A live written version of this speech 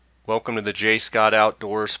Welcome to the J. Scott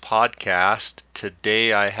Outdoors podcast.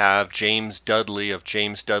 Today I have James Dudley of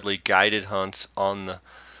James Dudley Guided Hunts on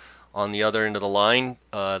the other end of the line.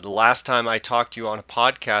 The last time I talked to you on a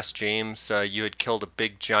podcast, James, you had killed a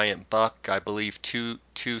big giant buck. I believe two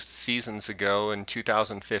seasons ago in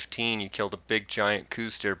 2015. You killed a big giant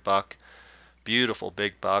Coues deer buck, beautiful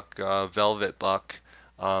big buck, velvet buck.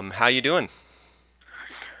 How you doing?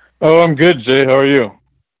 Oh, I'm good, Jay. How are you?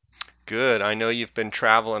 Good. I know you've been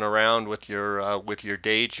traveling around with your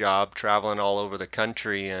day job, traveling all over the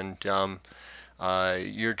country, and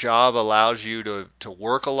your job allows you to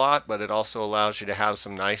work a lot, but it also allows you to have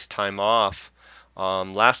some nice time off.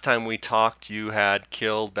 Last time we talked, you had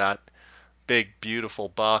killed that big, beautiful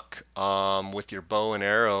buck with your bow and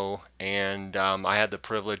arrow, and I had the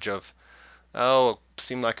privilege of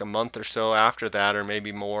seemed like a month or so after that, or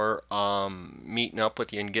maybe more, meeting up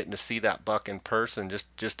with you and getting to see that buck in person.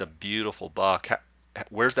 Just a beautiful buck.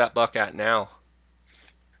 Where's that buck at now?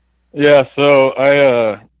 Yeah, so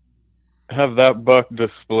I have that buck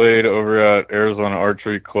displayed over at Arizona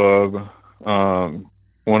Archery Club. Um,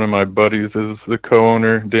 One of my buddies is the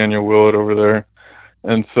co-owner, Daniel Willett, over there,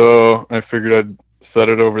 and so I figured I'd set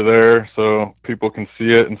it over there so people can see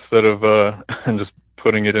it instead of just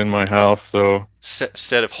putting it in my house. So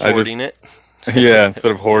Instead of I just hoarding it. yeah,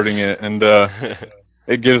 instead of hoarding it, and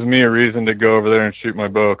it gives me a reason to go over there and shoot my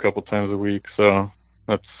bow a couple times a week. So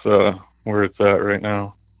that's where it's at right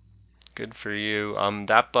now. Good for you.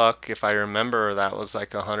 That buck, if I remember, that was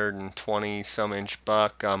like a 120 some inch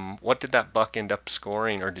buck. What did that buck end up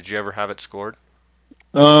scoring, or did you ever have it scored?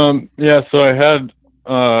 Yeah, so I had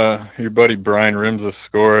your buddy Brian Rimsa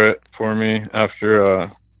score it for me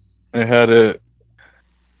after I had it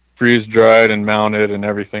freeze dried and mounted and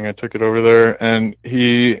everything. I took it over there and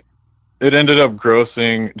he it ended up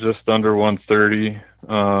grossing just under 130.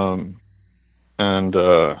 And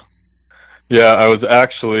yeah, I was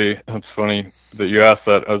actually that's funny that you asked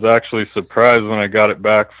that. I was actually surprised when I got it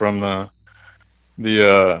back from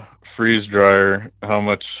the freeze dryer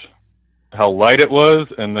how light it was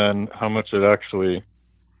and then how much it actually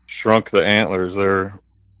shrunk the antlers.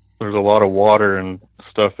 There's a lot of water and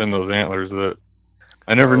stuff in those antlers that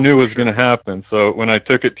I never Oh, knew for was going sure. to happen. So when I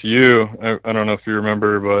took it to you, I don't know if you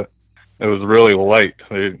remember, but it was really light.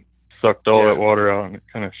 They sucked all that Yeah. water out, and it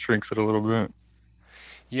kind of shrinks it a little bit.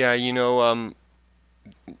 Yeah,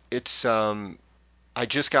 it's I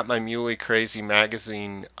just got my Muley Crazy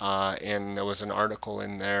magazine, and there was an article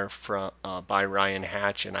in there from by Ryan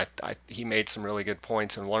Hatch, and he made some really good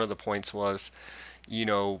points. And one of the points was, you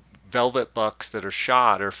know, velvet bucks that are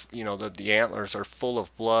shot, or the antlers are full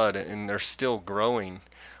of blood and they're still growing.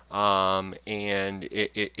 And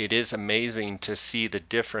it is amazing to see the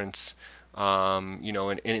difference. In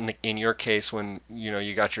your case, when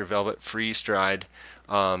you got your velvet freeze dried,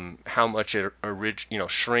 how much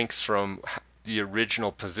shrinks from the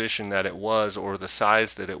original position that it was or the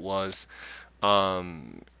size that it was.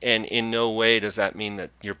 And in no way does that mean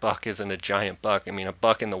that your buck isn't a giant buck. I mean, a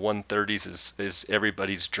buck in the 130s is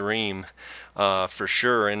everybody's dream, for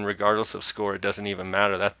sure. And regardless of score, it doesn't even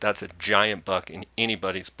matter. That's a giant buck in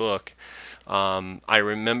anybody's book. I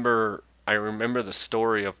remember the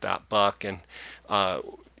story of that buck, and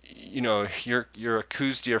you're a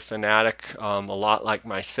Coues deer fanatic, a lot like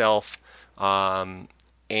myself. Um,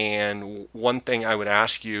 and one thing I would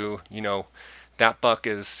ask you, that buck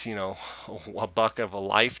is, a buck of a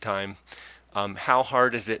lifetime. How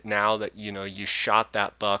hard is it now that you shot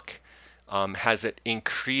that buck? Has it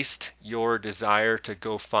increased your desire to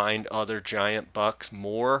go find other giant bucks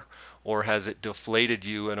more, or has it deflated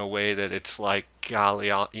you in a way that it's like,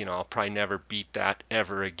 golly, I'll probably never beat that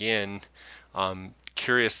ever again?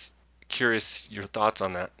 Curious your thoughts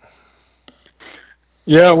on that.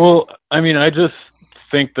 Yeah, well, I mean, I just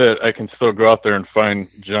think that I can still go out there and find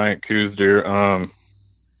giant coos deer.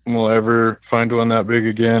 Will I ever find one that big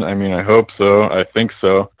again? I mean, I hope so. I think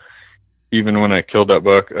so. Even when I killed that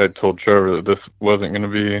buck, I told Trevor that this wasn't going to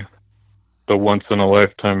be the once in a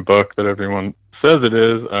lifetime buck that everyone says it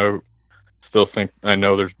is. I still think I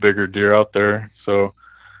know there's bigger deer out there. So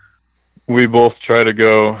we both try to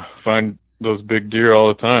go find those big deer all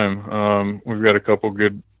the time. We've got a couple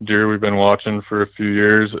good deer we've been watching for a few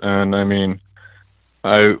years, and I mean,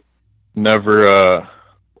 I never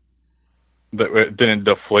that it didn't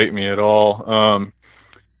deflate me at all.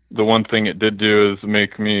 The one thing it did do is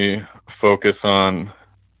make me focus on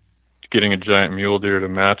getting a giant mule deer to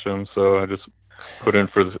match him. So I just put in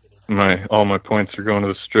for my all my points are going to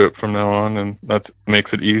the strip from now on, and that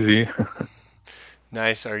makes it easy.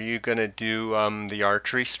 Nice. Are you gonna do the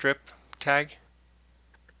archery strip tag?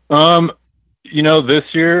 This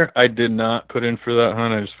year I did not put in for that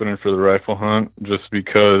hunt. I just put in for the rifle hunt just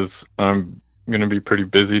because I'm going to be pretty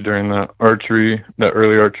busy during that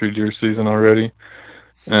early archery deer season already.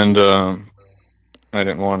 And I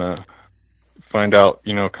didn't want to find out,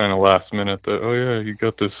 kind of last minute that, oh yeah, you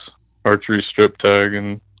got this archery strip tag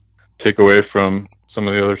and take away from some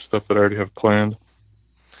of the other stuff that I already have planned.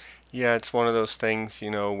 Yeah, it's one of those things,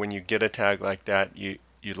 when you get a tag like that,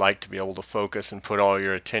 you'd like to be able to focus and put all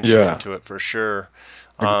your attention Yeah, into it for sure.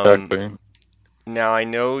 Um, exactly. Now I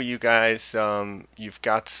know you guys, you've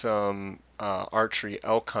got some archery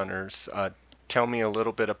elk hunters. Tell me a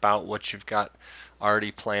little bit about what you've got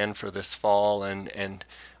already planned for this fall, and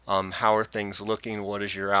how are things looking? What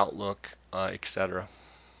is your outlook, etc.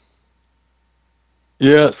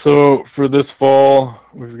 Yeah, so for this fall,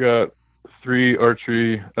 we've got 3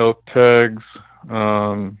 archery elk tags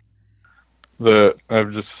um, that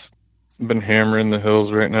I've just been hammering the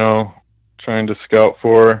hills right now, trying to scout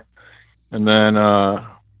for, and then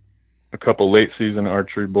a couple late season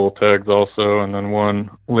archery bull tags also, and then one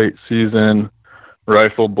late season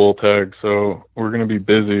rifle bull tag. So we're going to be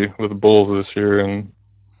busy with bulls this year, and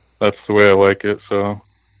that's the way I like it. So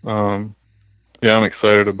um, yeah, I'm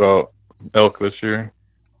excited about elk this year.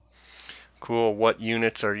 Cool. What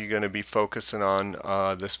units are you going to be focusing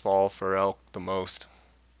on this fall for elk the most?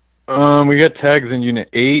 We got tags in Unit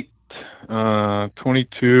 8,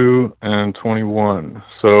 22, and 21.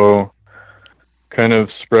 So kind of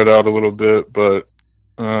spread out a little bit, but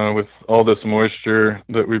with all this moisture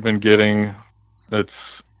that we've been getting, it's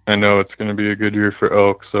I know it's going to be a good year for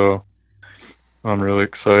elk. So I'm really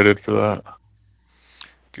excited for that.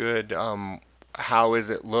 Good. How is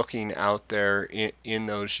it looking out there in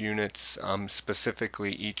those units,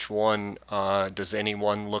 specifically each one? Does any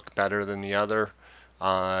one look better than the other?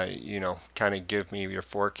 Kind of give me your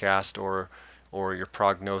forecast or your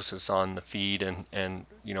prognosis on the feed and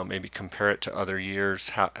maybe compare it to other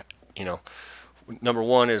years. You know, Number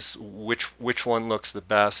one is which one looks the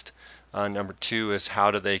best. Number two is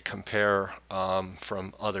how do they compare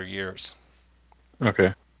from other years?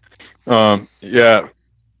 Okay. Yeah,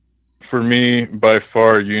 for me, by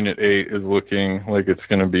far, Unit 8 is looking like it's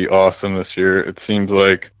going to be awesome this year. It seems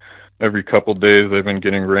like every couple days they've been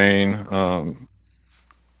getting rain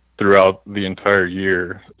throughout the entire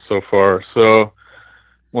year so far. So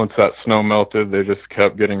once that snow melted, they just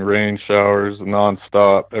kept getting rain showers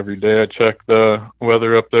nonstop every day. I check the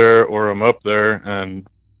weather up there, or I'm up there, and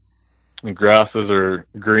the grasses are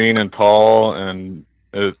green and tall, and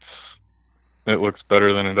it looks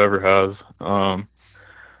better than it ever has.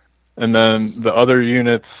 And then the other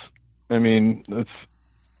units, I mean, it's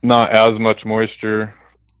not as much moisture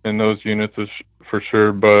in those units as for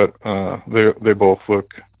sure, but they both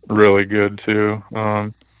look really good too.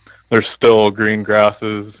 There's still green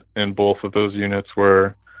grasses in both of those units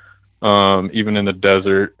where even in the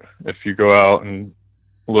desert, if you go out and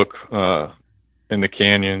look in the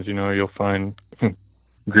canyons, you'll find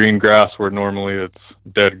green grass where normally it's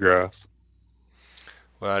dead grass.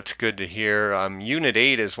 Well, that's good to hear. Unit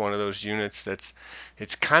 8 is one of those units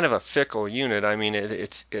it's kind of a fickle unit. I mean,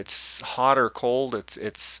 it's hot or cold.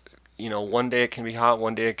 One day it can be hot,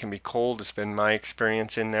 one day it can be cold. It's been my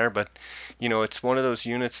experience in there, but it's one of those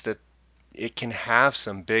units that it can have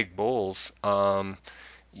some big bulls.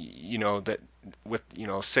 That with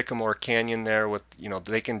Sycamore Canyon there with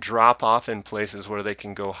they can drop off in places where they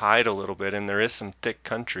can go hide a little bit, and there is some thick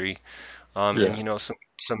country. And Yeah.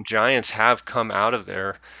 some giants have come out of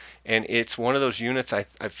there, and it's one of those units I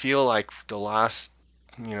feel like the last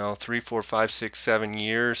 3, 4, 5, 6, 7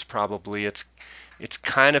 years probably it's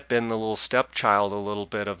kind of been the little stepchild a little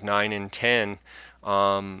bit of 9 and 10.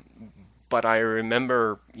 Um, but I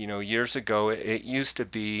remember years ago it used to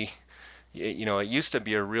be it used to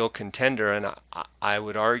be a real contender, and I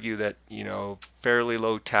would argue that fairly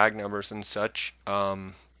low tag numbers and such.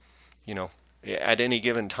 You know, at any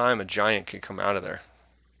given time, a giant could come out of there.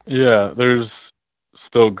 Yeah, there's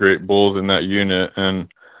still great bulls in that unit,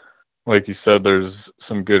 and like you said, there's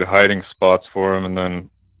some good hiding spots for them. And then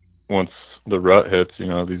once the rut hits,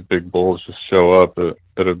 these big bulls just show up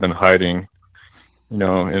that have been hiding,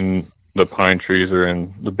 in the pine trees or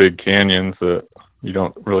in the big canyons that you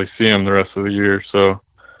don't really see them the rest of the year. So,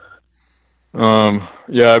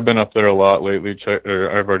 yeah, I've been up there a lot lately.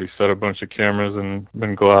 I've already set a bunch of cameras and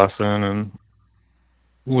been glassing and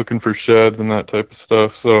looking for sheds and that type of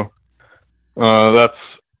stuff. So,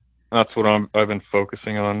 that's what I've been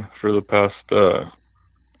focusing on for the past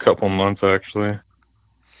couple months actually.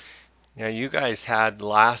 Yeah, you guys had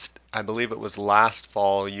I believe it was last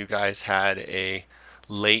fall, you guys had a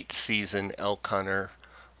late season elk hunter.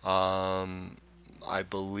 Um, I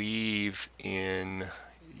believe in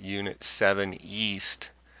Unit 7 East,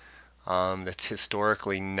 that's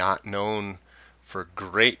historically not known for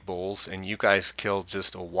great bulls, and you guys killed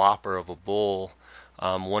just a whopper of a bull.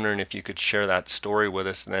 Wondering if you could share that story with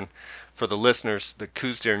us. And then for the listeners, the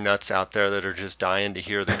Coues deer nuts out there that are just dying to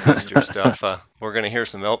hear the Coues deer stuff, we're going to hear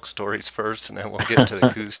some elk stories first, and then we'll get to the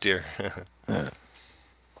Coues deer. Yeah.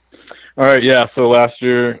 All right, yeah. So last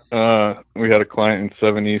year, we had a client in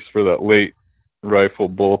 7 East for that late rifle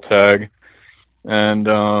bull tag, and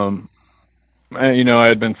I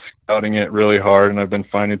had been scouting it really hard, and I've been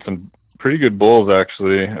finding some pretty good bulls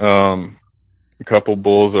actually. A couple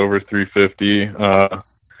bulls over 350,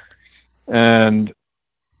 and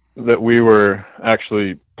that we were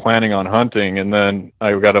actually planning on hunting. And then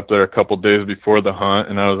I got up there a couple days before the hunt,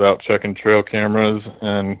 and I was out checking trail cameras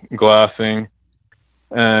and glassing,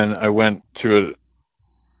 and I went to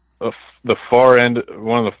the far end,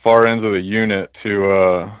 one of the far ends of the unit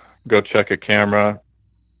to go check a camera,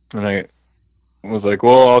 and I was like,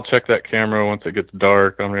 well, I'll check that camera once it gets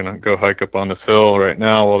dark. I'm going to go hike up on this hill right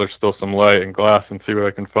now while there's still some light and glass and see what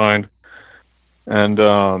I can find. And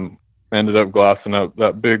ended up glassing up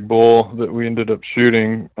that big bull that we ended up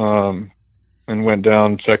shooting, and went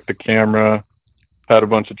down, checked the camera, had a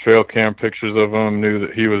bunch of trail cam pictures of him, knew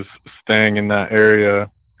that he was staying in that area.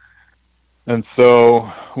 And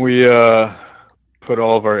so we put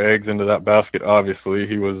all of our eggs into that basket. Obviously,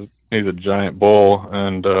 he's a giant bull,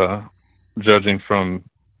 and judging from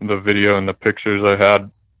the video and the pictures I had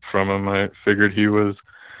from him, I figured he was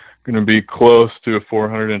going to be close to a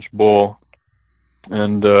 400-inch bull.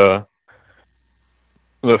 And the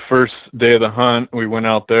first day of the hunt, we went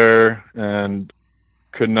out there and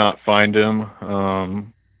could not find him.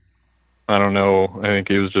 I don't know. I think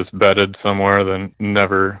he was just bedded somewhere, then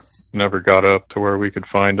never got up to where we could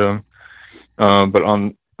find him. But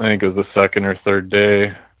I think it was the second or third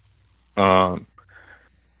day, um,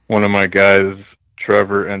 one of my guys,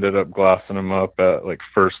 Trevor, ended up glassing him up at like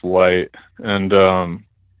first light, and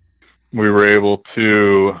we were able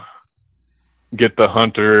to get the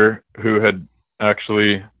hunter who had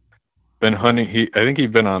actually been hunting. I think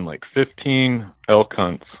he'd been on like 15 elk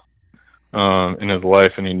hunts in his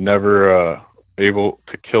life, and he never able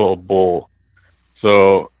to kill a bull.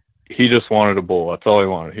 So he just wanted a bull. That's all he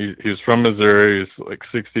wanted. He was from Missouri. He's like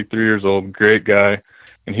 63 years old, great guy,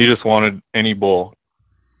 and he just wanted any bull.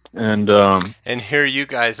 And And here you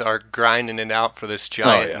guys are grinding it out for this oh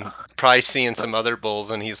giant, yeah, and probably seeing some other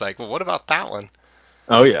bulls, and he's like, well, what about that one?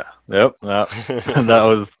 oh yeah, yep. That that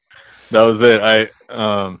was it. I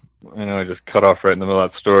know I just cut off right in the middle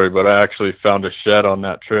of that story, but I actually found a shed on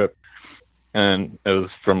that trip, and it was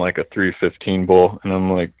from like a 315 bull, and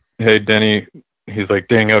I'm like, hey Denny, he's like,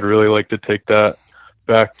 dang, I'd really like to take that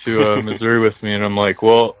back to Missouri with me, and I'm like,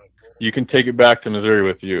 well, you can take it back to Missouri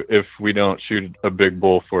with you if we don't shoot a big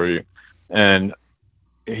bull for you. And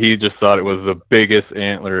he just thought it was the biggest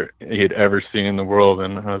antler he had ever seen in the world,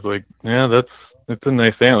 and I was like, yeah, it's a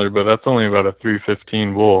nice antler, but that's only about a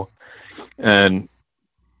 315 bull. And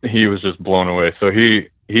he was just blown away. So he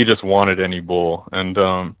just wanted any bull. And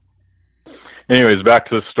anyways, back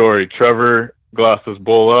to the story. Trevor glassed his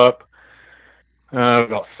bull up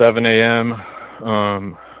about 7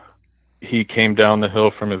 a.m. He came down the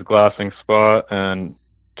hill from his glassing spot and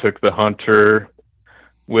took the hunter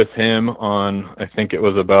with him on, I think it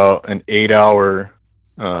was about an 8-hour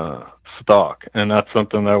stalk. And that's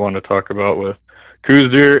something that I want to talk about with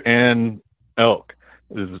Coues deer and elk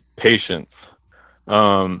is patience.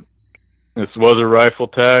 Um, this was a rifle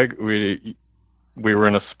tag. We were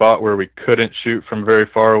in a spot where we couldn't shoot from very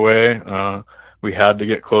far away. We had to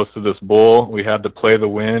get close to this bull. We had to play the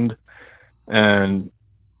wind, and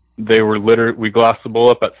we glassed the bull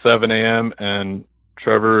up at 7 a.m. and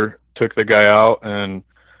Trevor took the guy out, and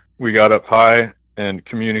we got up high and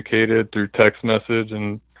communicated through text message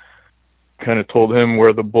and kind of told him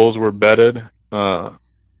where the bulls were bedded.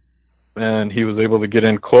 And he was able to get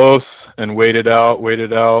in close and waited out.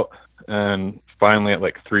 And finally at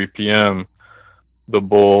like 3 p.m., the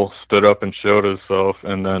bull stood up and showed himself,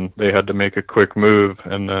 and then they had to make a quick move.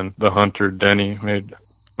 And then the hunter, Denny, made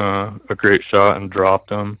a great shot and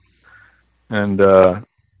dropped him. And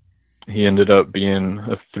he ended up being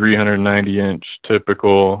a 390-inch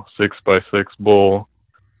typical 6x6 bull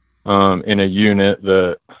in a unit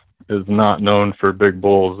that is not known for big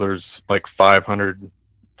bulls. There's like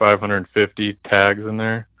 550 tags in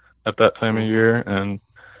there at that time of year, and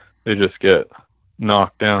they just get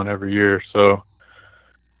knocked down every year. So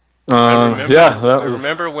yeah, that I was.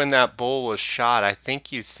 remember when that bull was shot. I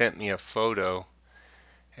think you sent me a photo,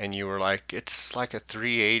 and you were like, "It's like a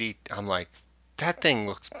 380." I'm like, that thing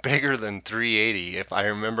looks bigger than 380 if I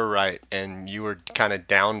remember right, and you were kind of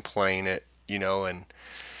downplaying it, and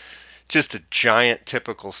just a giant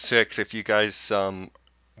typical six. If you guys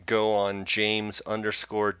go on James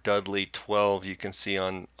underscore Dudley 12, you can see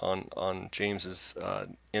on James's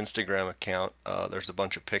Instagram account. There's a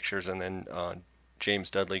bunch of pictures, and then James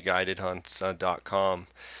Dudley Guided Hunts.com.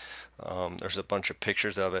 There's a bunch of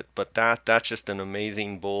pictures of it, but that's just an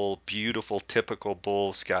amazing bull, beautiful, typical bull.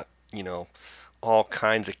 It's got all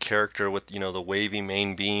kinds of character with the wavy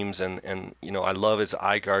main beams, and I love his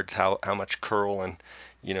eye guards, how much curl and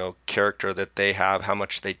character that they have, how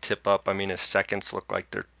much they tip up. I mean, his seconds look like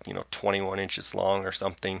they're 21 inches long or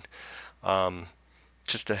something. Um,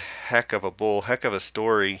 just a heck of a bull, heck of a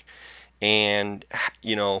story, and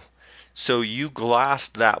so you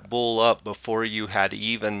glassed that bull up before you had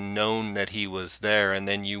even known that he was there, and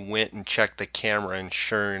then you went and checked the camera, and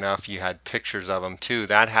sure enough, you had pictures of him too.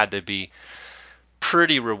 That had to be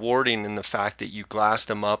pretty rewarding in the fact that you glassed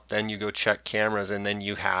him up, then you go check cameras, and then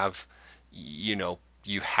you know,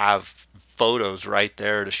 you have photos right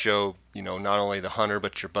there to show, not only the hunter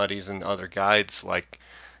but your buddies and other guides, like,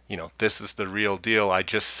 this is the real deal. I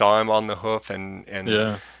just saw him on the hoof,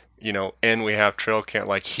 Yeah. and we have trail cam,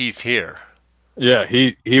 like he's here. Yeah,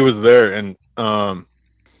 he was there, and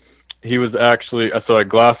he was actually, so I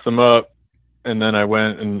glassed him up, and then I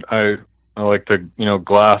went and I like to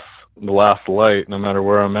glass the last light no matter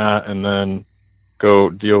where I'm at, and then go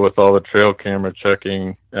deal with all the trail camera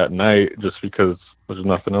checking at night, just because there's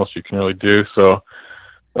nothing else you can really do. So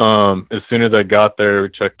as soon as I got there, I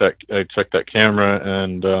checked that camera,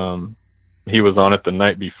 and he was on it the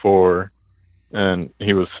night before, and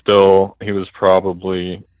he was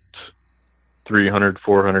probably 300,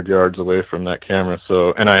 400 yards away from that camera.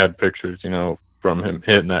 So, and I had pictures, from him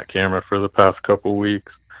hitting that camera for the past couple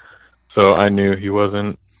weeks. So I knew he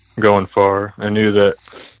wasn't going far. I knew that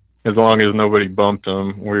as long as nobody bumped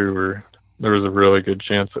him, there was a really good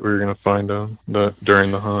chance that we were going to find him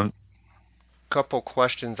during the hunt. Couple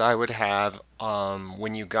questions I would have,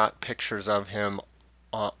 when you got pictures of him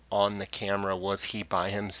on the camera, was he by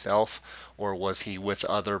himself or was he with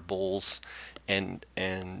other bulls?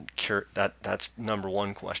 That's number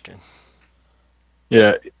one question.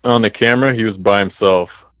 Yeah, on the camera, he was by himself.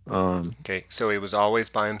 Okay, so he was always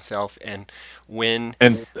by himself. And when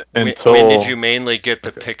And when did you until mainly get the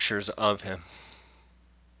okay, pictures of him?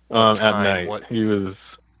 What at time? night, What? he was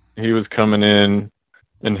coming in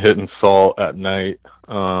and hitting salt at night.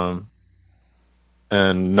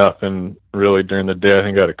 And nothing really during the day. I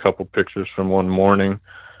think I had a couple pictures from one morning,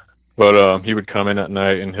 but he would come in at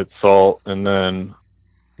night and hit salt, and then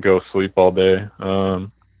go sleep all day.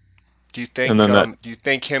 Do you And think then that do you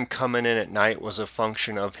think him coming in at night was a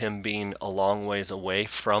function of him being a long ways away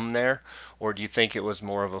from there, or do you think it was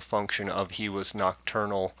more of a function of he was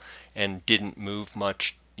nocturnal and didn't move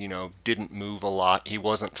much, didn't move a lot. He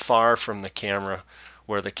wasn't far from the camera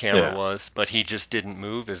where the camera Yeah, was, but he just didn't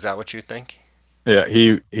move. Is that what you think? yeah,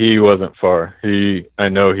 he wasn't far. I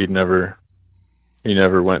know he never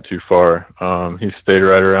went too far. He stayed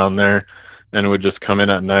right around there, and would just come in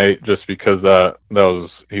at night, just because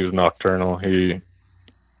he was nocturnal. He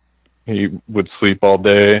would sleep all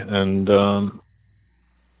day, and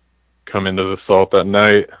come into the salt at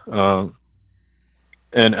night.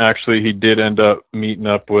 And actually, he did end up meeting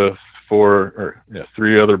up with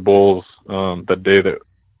three other bulls. That day that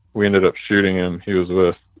we ended up shooting him, he was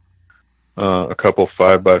with a couple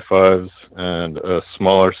 5x5s and a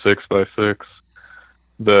smaller 6x6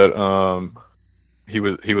 that he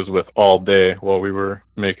was with all day while we were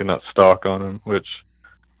making that stock on him, which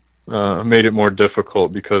made it more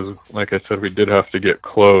difficult because, like I said, we did have to get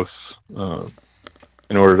close uh,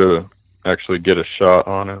 in order to actually get a shot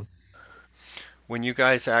on him. When you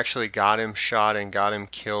guys actually got him shot and got him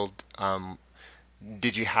killed,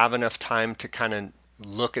 did you have enough time to kind of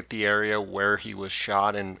look at the area where he was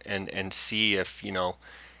shot and see if,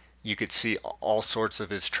 you could see all sorts of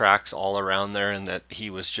his tracks all around there, and that he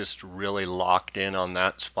was just really locked in on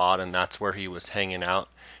that spot, and that's where he was hanging out?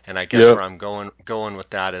 And I guess where Yep. I'm going with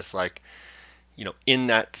that is, like, in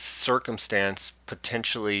that circumstance,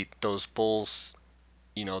 potentially those bulls,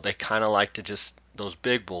 they kind of like to just, those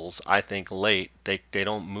big bulls, I think late, they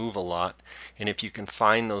don't move a lot. And if you can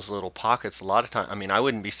find those little pockets, a lot of time, I mean, I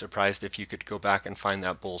wouldn't be surprised if you could go back and find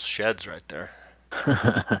that bull's sheds right there.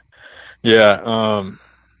 Yeah.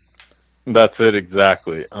 That's it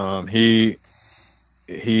exactly.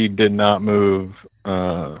 He did not move.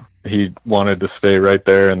 He wanted to stay right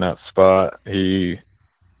there in that spot. He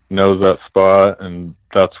knows that spot, and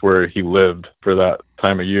that's where he lived for that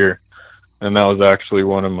time of year. And that was actually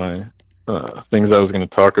one of my things I was going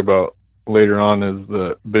to talk about. later on is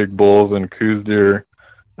the big bulls and Coues deer.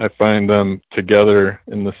 I find them together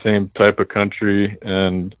in the same type of country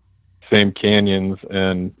and same canyons,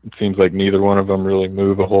 and it seems like neither one of them really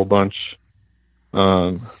move a whole bunch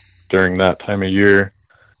um, during that time of year.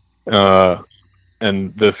 Uh,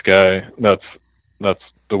 and this guy, that's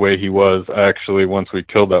the way he was. Actually, once we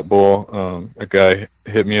killed that bull, a guy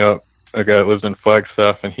hit me up. A guy that lives in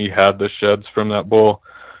Flagstaff, and he had the sheds from that bull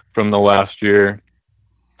from the last year,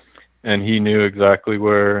 and he knew exactly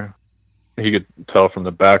where. He could tell from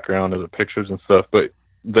the background of the pictures and stuff, but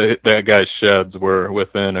that guy's sheds were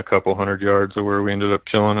within a couple hundred yards of where we ended up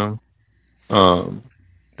killing him. Um,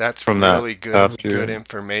 That's from that really past good year.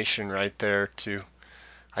 information right there to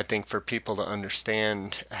I think for people to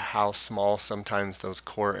understand how small sometimes those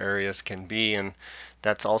core areas can be. And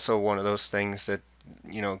that's also one of those things that,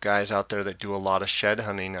 guys out there that do a lot of shed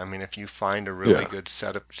hunting, I mean, if you find a really Yeah. good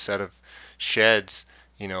set of sheds,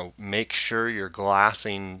 make sure you're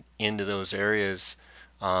glassing into those areas,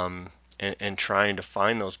 and trying to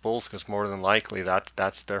find those bulls, because more than likely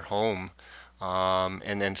that's their home.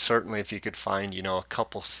 And then certainly if you could find, a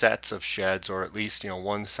couple sets of sheds, or at least,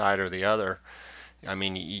 one side or the other, I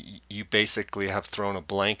mean, you basically have thrown a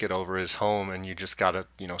blanket over his home, and you just got to,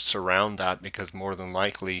 surround that, because more than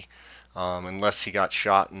likely, unless he got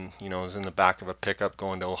shot and, is in the back of a pickup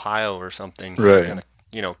going to Ohio or something, he's Right. going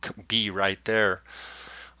to, be right there.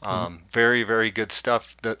 Very, very good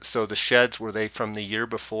stuff. So the sheds, were they from the year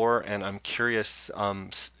before? And I'm curious,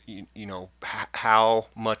 how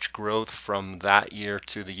much growth from that year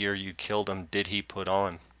to the year you killed him did he put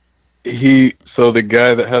on? So the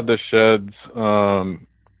guy that had the sheds,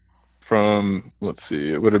 from, let's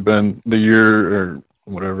see, it would have been the year or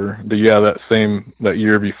whatever, that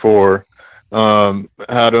year before,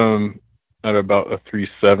 had him at about a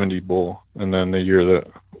 370 bull, and then the year that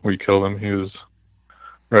we killed him, he was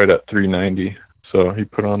right at 390. So he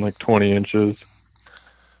put on like 20 inches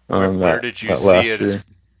Where that did you that see last it? year.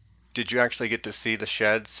 Did you actually get to see the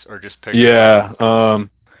sheds, or just pictures of them? Yeah,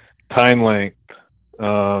 tine length.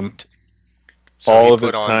 Um, So he all of his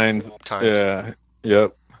put on tines. times. Yeah,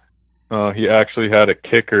 yep. He actually had a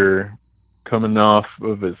kicker coming off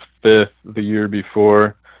of his fifth the year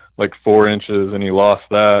before, like 4 inches, and he lost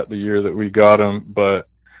that the year that we got him. But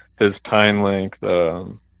his tine length,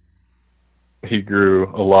 he grew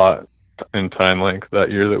a lot in tine length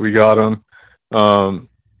that year that we got him. Um,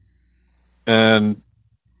 and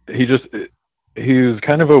he just he was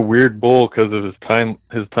kind of a weird bull because of his time.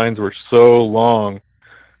 His tines were so long.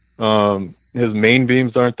 His main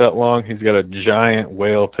beams aren't that long. He's got a giant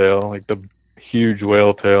whale tail, like the huge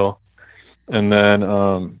whale tail, and then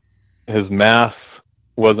his mass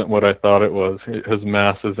wasn't what I thought it was. His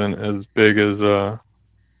mass isn't as big as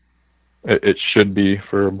it should be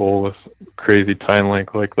for a bull with crazy tine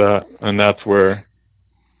length like that, and that's where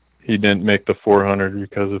he didn't make the 400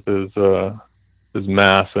 because of his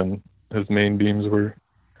mass, and his main beams were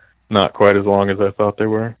not quite as long as I thought they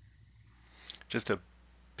were. Just a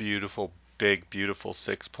beautiful, big, beautiful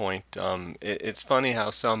 6 point. It's funny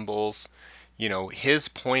how some bulls, his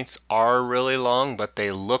points are really long, but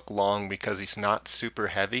they look long because he's not super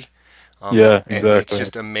heavy. Yeah, And it's exactly.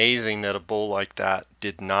 just amazing that a bull like that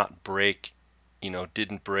didn't break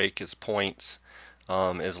his points,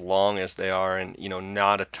 as long as they are, and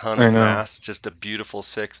not a ton I of know. mass, just a beautiful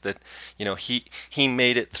six that, he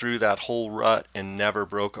made it through that whole rut and never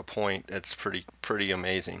broke a point. It's pretty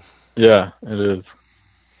amazing. Yeah, it is.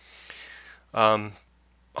 Um,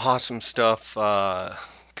 awesome stuff.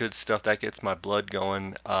 Good stuff. That gets my blood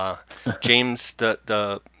going. James,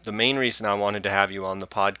 the main reason I wanted to have you on the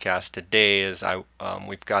podcast today is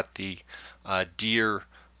we've got the deer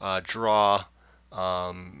draw,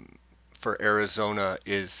 for Arizona,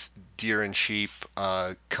 is deer and sheep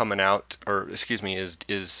coming out, or excuse me, is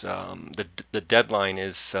the deadline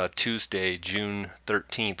is Tuesday, June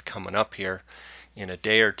 13th, coming up here in a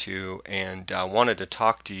day or two, and I wanted to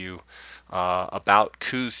talk to you about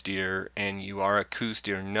Coues deer, and you are a Coues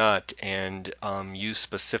deer nut, and you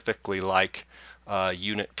specifically like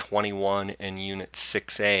Unit 21 and Unit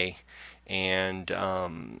 6A, and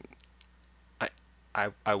I,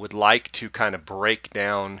 I would like to kind of break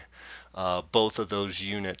down both of those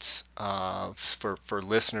units for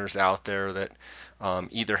listeners out there that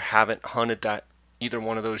either haven't hunted that either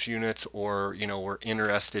one of those units, or were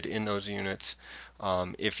interested in those units.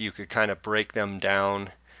 If you could kind of break them down,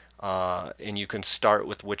 and you can start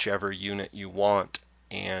with whichever unit you want,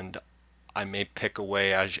 and I may pick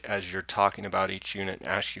away as you're talking about each unit and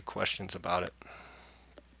ask you questions about it.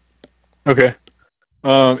 Okay.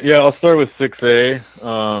 Yeah, I'll start with 6A.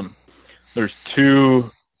 There's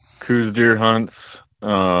two Coues deer hunts.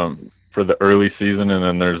 for the early season, and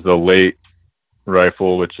then there's the late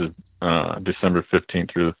rifle, which is December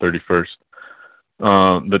 15th through the 31st.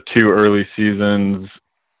 The two early seasons,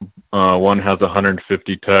 one has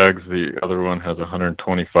 150 tags, the other one has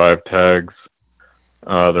 125 tags.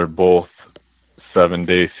 They're both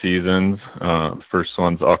 7-day seasons. First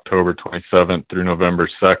one's October 27th through November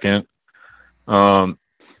 2nd.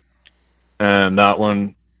 And that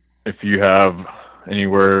one, if you have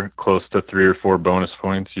anywhere close to 3 or 4 bonus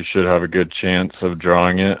points, you should have a good chance of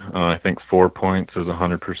drawing it. I think 4 points is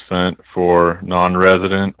 100% for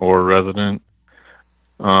non-resident or resident.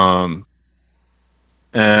 And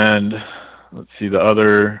let's see,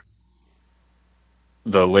 the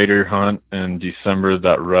later hunt in December,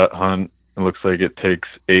 that rut hunt, it looks like it takes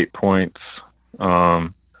 8 points,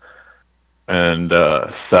 and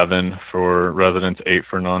 7 for residents, 8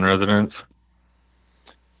 for non-residents.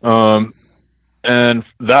 And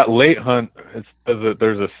that late hunt, it says that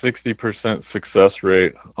there's a 60% success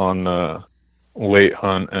rate on the late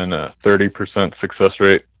hunt and a 30% success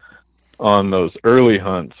rate on those early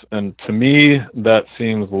hunts. And to me, that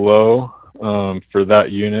seems low for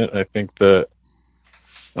that unit. I think that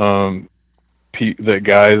that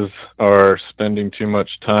guys are spending too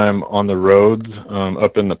much time on the roads,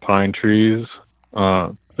 up in the pine trees.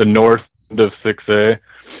 The north end of 6A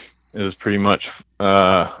is pretty much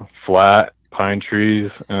flat pine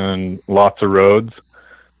trees and lots of roads.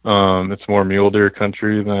 It's more mule deer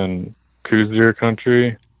country than Coues deer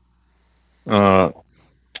country.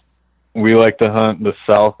 We like to hunt the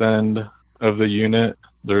south end of the unit.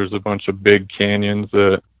 There's a bunch of big canyons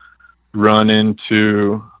that run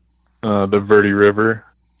into the Verde River.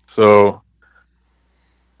 So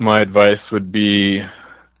my advice would be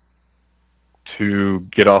to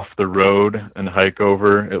get off the road and hike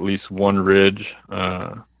over at least one ridge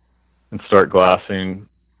and start glassing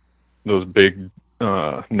those big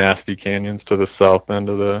nasty canyons to the south end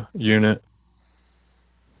of the unit.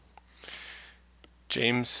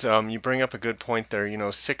 James, you bring up a good point there.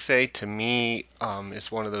 6A to me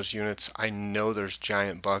is one of those units. I know there's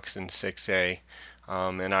giant bucks in 6A,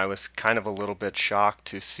 and I was kind of a little bit shocked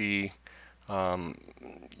to see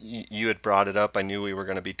you had brought it up. I knew we were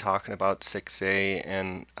going to be talking about 6A,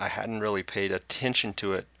 and I hadn't really paid attention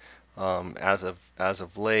to it as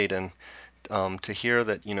of late. And to hear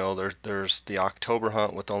that there's the October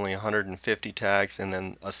hunt with only 150 tags, and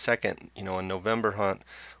then a second a November hunt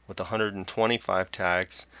with 125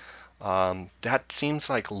 tags. That seems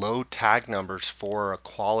like low tag numbers for a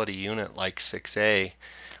quality unit like 6A.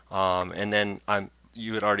 And then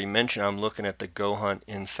you had already mentioned I'm looking at the Go Hunt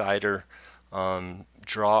Insider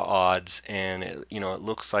draw odds, and it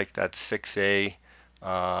looks like that 6A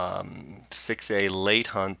 6A late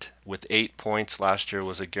hunt with 8 points last year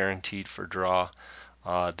was a guaranteed for draw.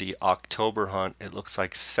 The October hunt, it looks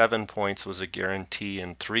like 7 points was a guarantee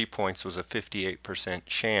and 3 points was a 58%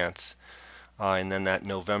 chance. And then that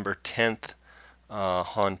November 10th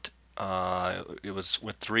hunt, it was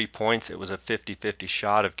with 3 points, it was a 50-50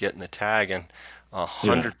 shot of getting the tag, and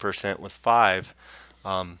 100% with 5.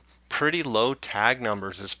 Pretty low tag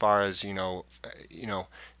numbers as far as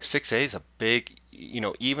 6A is a big,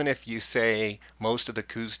 even if you say most of the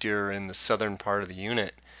Coues deer are in the southern part of the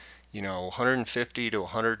unit, 150 to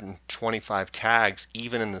 125 tags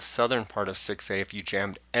even in the southern part of 6A, if you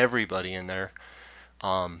jammed everybody in there,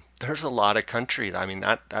 there's a lot of country. I mean,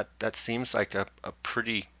 that seems like a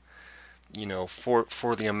pretty,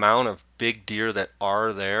 for the amount of big deer that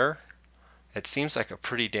are there, it seems like a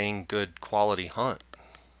pretty dang good quality hunt.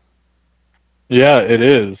 Yeah, it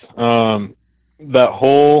is. That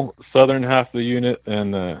whole southern half of the unit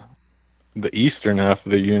and the eastern half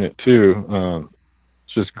of the unit too.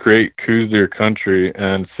 It's just great Coues deer country,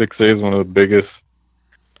 and 6A is one of the biggest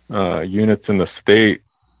units in the state,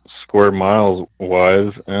 square miles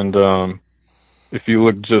wise. And if you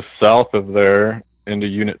look just south of there into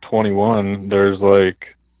Unit 21, there's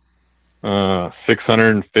like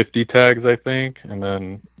 650 tags, I think, and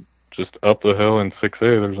then just up the hill in 6A,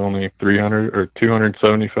 there's only 300 or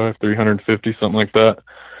 275, 350, something like that.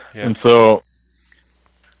 Yeah. And so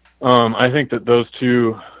I think that those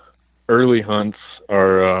two early hunts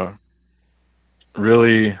are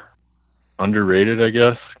really underrated, I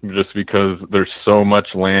guess, just because there's so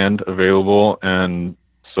much land available and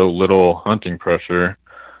so little hunting pressure.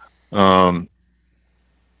 And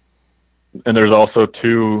there's also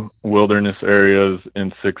 2 wilderness areas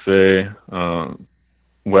in 6A,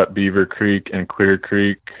 Wet Beaver Creek and Clear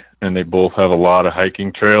Creek, and they both have a lot of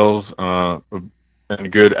hiking trails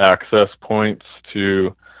and good access points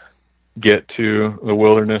to get to the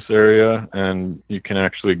wilderness area, and you can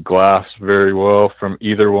actually glass very well from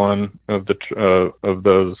either one of the of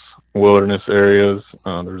those wilderness areas.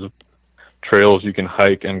 There's trails you can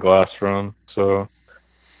hike and glass from, so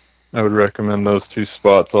I would recommend those two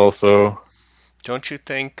spots also. Don't you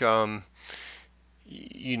think,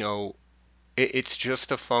 you know, it's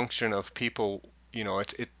just a function of people,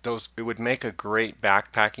 it would make a great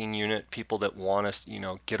backpacking unit, people that want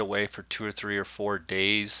to, get away for 2 or 3 or 4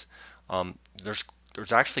 days.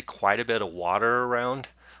 There's actually quite a bit of water around.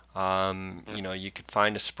 You could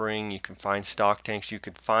find a spring, you can find stock tanks, you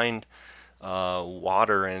could find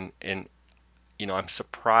water, and I'm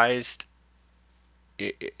surprised.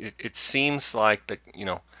 It seems like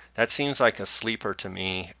that seems like a sleeper to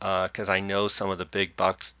me, because I know some of the big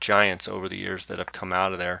bucks giants over the years that have come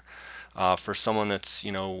out of there. For someone that's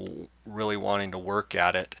really wanting to work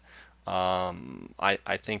at it,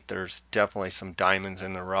 I think there's definitely some diamonds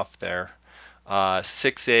in the rough there.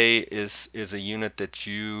 6A is a unit that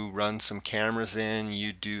you run some cameras in,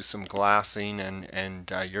 you do some glassing,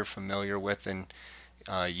 and you're familiar with, and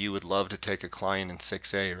you would love to take a client in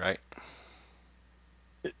 6A, right?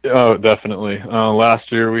 Oh, definitely.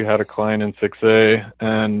 Last year we had a client in 6A,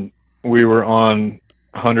 and we were on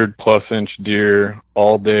 100+ inch deer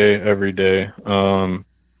all day, every day. And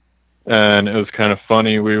it was kind of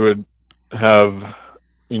funny. We would have,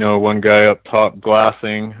 one guy up top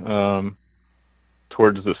glassing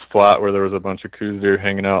towards this flat where there was a bunch of coos deer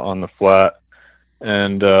hanging out on the flat,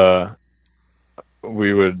 and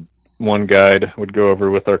we would one guide would go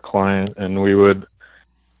over with our client, and we would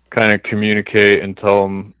kind of communicate and tell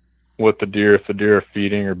them what if the deer are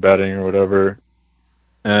feeding or bedding or whatever.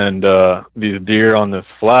 And these deer on this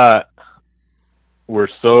flat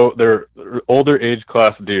they're older age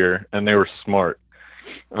class deer, and they were smart.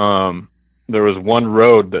 Um, there was one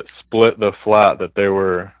road that split the flat that they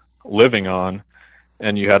were living on,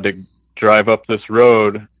 and you had to drive up this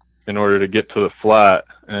road in order to get to the flat.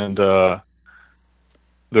 And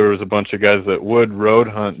there was a bunch of guys that would road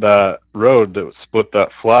hunt that road that would split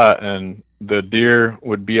that flat, and the deer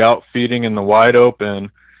would be out feeding in the wide open,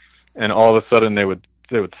 and all of a sudden they would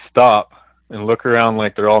stop and look around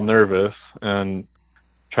like they're all nervous and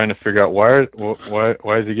trying to figure out why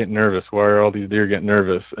is he getting nervous? Why are all these deer getting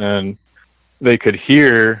nervous? And they could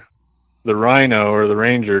hear the rhino or the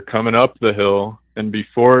ranger coming up the hill, and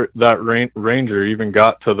before that ranger even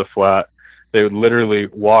got to the flat, they would literally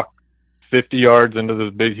walk 50 yards into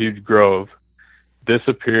this big huge grove,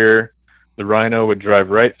 disappear. The rhino would drive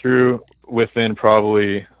right through within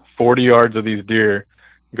probably 40 yards of these deer,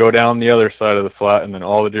 go down the other side of the flat, and then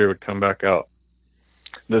all the deer would come back out.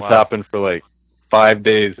 This Wow. happened for like 5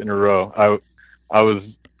 days in a row. I was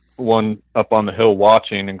one up on the hill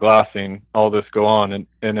watching and glassing all this go on,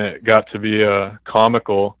 and it got to be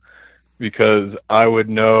comical because I would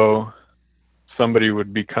know somebody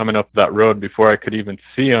would be coming up that road before I could even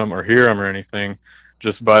see them or hear them or anything,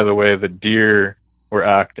 just by the way the deer were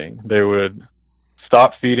acting. They would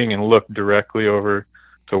stop feeding and look directly over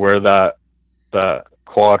to where that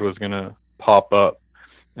quad was going to pop up,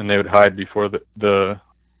 and they would hide before the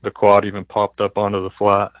quad even popped up onto the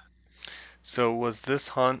flat. So was this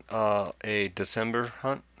hunt a December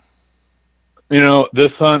hunt?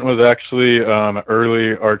 This hunt was actually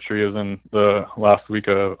early archery. It was in the last week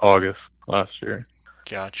of August last year.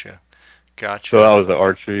 Gotcha. So Gotcha. that was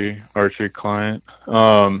the archery client.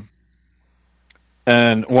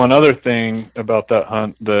 And one other thing about that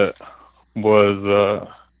hunt that was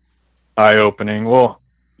eye opening. Well,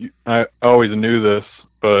 I always knew this,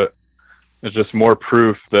 but it's just more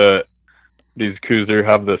proof that these Cougar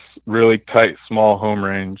have this really tight, small home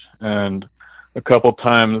range. And a couple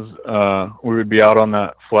times we would be out on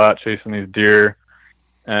that flat chasing these deer,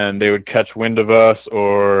 and they would catch wind of us,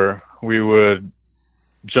 or we would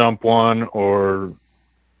jump one, or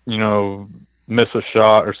miss a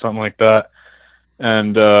shot or something like that,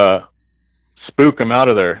 and spook them out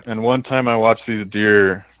of there. And one time I watched these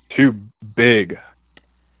deer, two big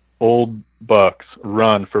old bucks,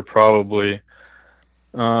 run for probably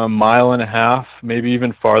a mile and a half, maybe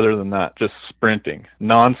even farther than that, just sprinting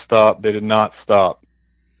nonstop. They did not stop.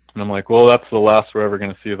 And I'm like, well, that's the last we're ever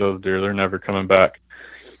going to see of those deer. They're never coming back.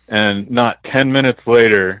 And not 10 minutes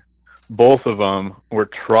later, both of them were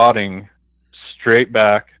trotting straight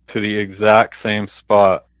back to the exact same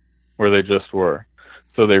spot where they just were.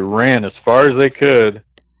 So they ran as far as they could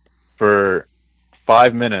for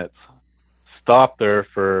 5 minutes, stopped there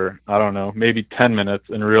for, I don't know, maybe 10 minutes,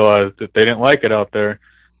 and realized that they didn't like it out there,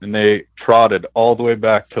 and they trotted all the way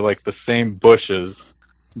back to like the same bushes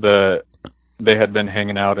that they had been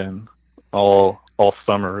hanging out in all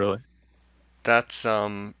summer, really. That's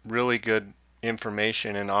really good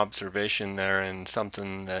information and observation there, and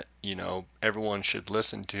something that, everyone should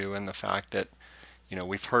listen to. And the fact that,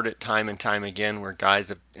 we've heard it time and time again where guys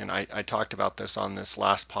have, and I talked about this on this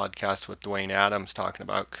last podcast with Dwayne Adams talking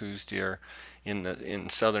about Coues deer in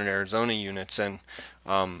southern Arizona units. And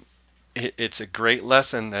it's a great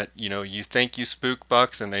lesson that, you think you spook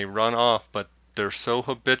bucks and they run off, but they're so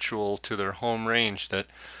habitual to their home range that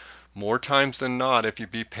more times than not, if you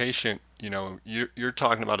be patient, you're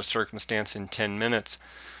talking about a circumstance in 10 minutes.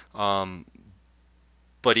 Um,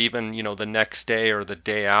 but even, the next day or the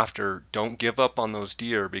day after, don't give up on those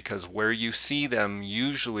deer, because where you see them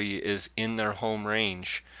usually is in their home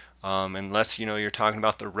range. Unless, you're talking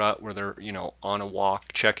about the rut where they're, on a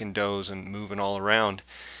walk, checking does and moving all around.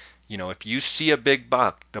 If you see a big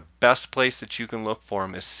buck, the best place that you can look for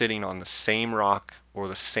him is sitting on the same rock or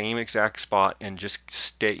the same exact spot, and just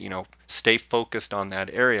stay focused on that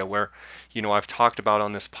area where, I've talked about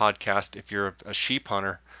on this podcast, if you're a sheep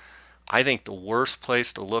hunter, I think the worst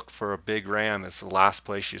place to look for a big ram is the last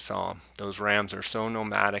place you saw them. Those rams are so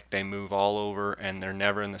nomadic, they move all over and they're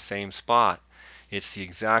never in the same spot. It's the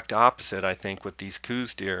exact opposite, I think, with these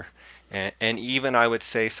Coues deer. And even I would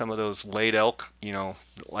say some of those late elk,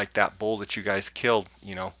 like that bull that you guys killed,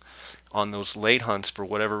 on those late hunts, for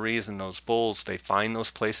whatever reason, those bulls, they find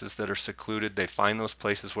those places that are secluded. They find those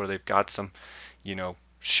places where they've got some,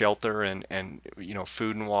 shelter and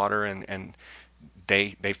food and water, and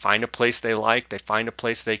they find a place they like, they find a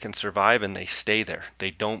place they can survive, and they stay there.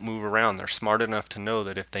 They don't move around. They're smart enough to know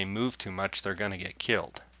that if they move too much, they're going to get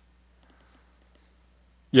killed.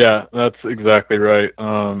 Yeah, that's exactly right.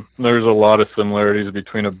 There's a lot of similarities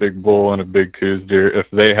between a big bull and a big Coues deer. If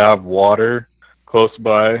they have water close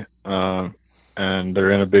by, and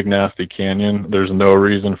they're in a big nasty canyon, there's no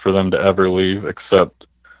reason for them to ever leave except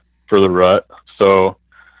for the rut. So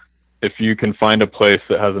if you can find a place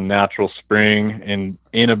that has a natural spring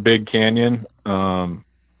in a big canyon, in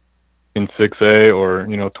 6A or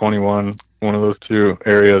 21, one of those two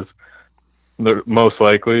areas, most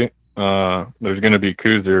likely there's going to be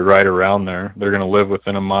Coues right around there. They're going to live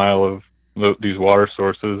within a mile of these water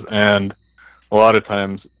sources, and a lot of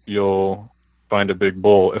times you'll find a big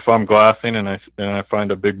bull. If I'm glassing and I find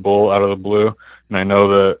a big bull out of the blue, and I know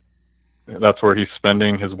that that's where he's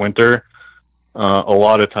spending his winter, a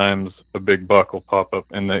lot of times a big buck will pop up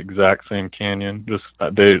in the exact same canyon. Just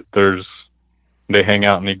they hang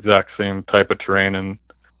out in the exact same type of terrain in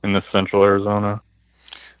the central Arizona.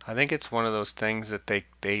 I think it's one of those things that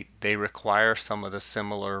they require some of the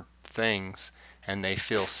similar things, and they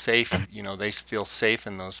feel safe, they feel safe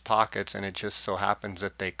in those pockets, and it just so happens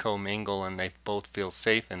that they commingle and they both feel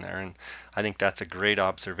safe in there. And I think that's a great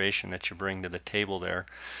observation that you bring to the table there.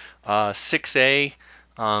 6A,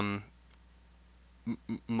 um,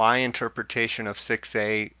 my interpretation of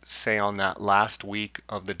 6A, say on that last week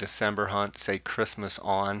of the December hunt, say Christmas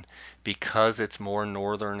on, because it's more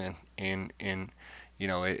northern and in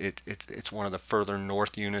it's one of the further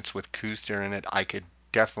north units with Coues deer in it. I could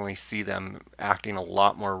definitely see them acting a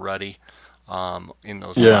lot more ruddy in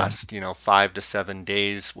those Yeah, last 5 to 7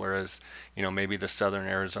 days, whereas maybe the southern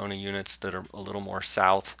Arizona units that are a little more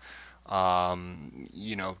south,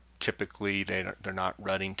 typically they're not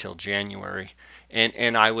rutting till January.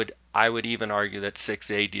 And I would even argue that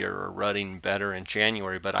 6A deer are rutting better in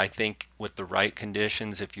January, but I think with the right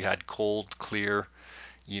conditions, if you had cold, clear,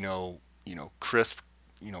 crisp,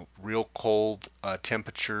 real cold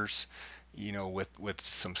temperatures, with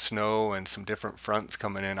some snow and some different fronts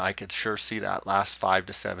coming in, I could sure see that last 5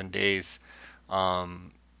 to 7 days,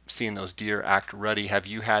 um, seeing those deer act ruddy. Have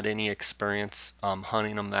you had any experience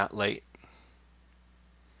hunting them that late?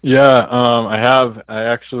 yeah. I have. I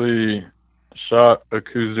actually shot a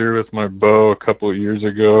Coues with my bow a couple of years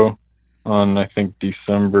ago on I think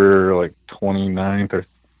December like 29th or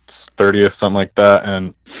 30th, something like that.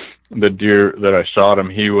 And the deer that I shot him,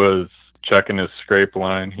 he was checking his scrape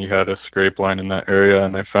line. He had a scrape line in that area,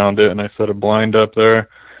 and I found it, and I set a blind up there.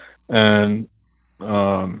 And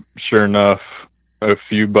sure enough, a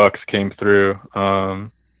few bucks came through,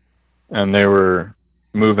 and they were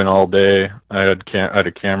moving all day. I had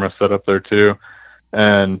a camera set up there too,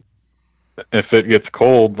 and if it gets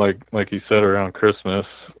cold, like you said, around Christmas,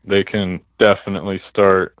 they can definitely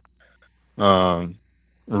start um,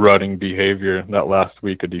 rutting behavior that last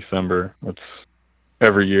week of December. It's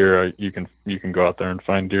every year you can go out there and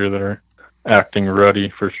find deer that are acting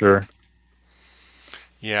ruddy for sure.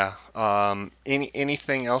 Yeah.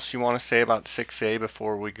 Anything else you want to say about 6A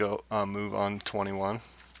before we go move on to 21?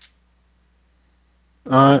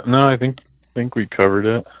 No, I think we covered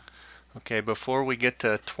it. Okay, before we get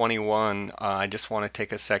to 21, I just want to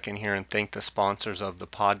take a second here and thank the sponsors of the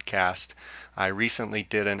podcast. I recently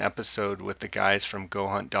did an episode with the guys from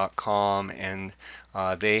GoHunt.com, and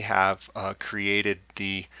they have created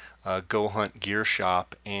the Go Hunt Gear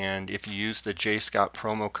Shop. And if you use the JScott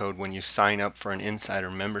promo code when you sign up for an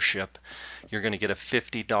insider membership, you're going to get a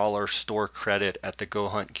 $50 store credit at the Go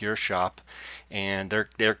Hunt Gear Shop. And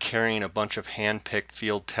they're carrying a bunch of hand-picked,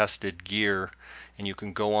 field-tested gear, and you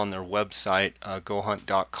can go on their website,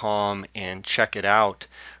 gohunt.com, and check it out.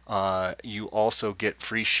 You also get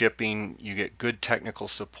free shipping. You get good technical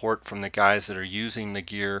support from the guys that are using the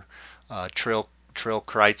gear. Trail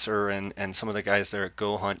Kreitzer and some of the guys there at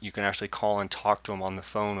Go Hunt. You can actually call and talk to them on the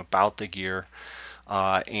phone about the gear.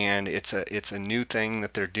 And it's a new thing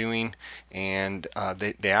that they're doing, and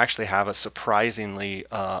they actually have a surprisingly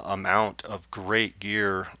amount of great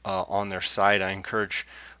gear on their site. I encourage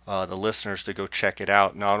the listeners to go check it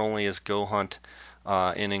out. Not only is Go Hunt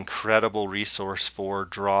an incredible resource for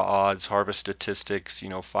draw odds, harvest statistics,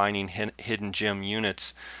 finding hidden gem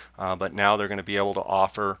units, but now they're going to be able to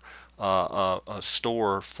offer a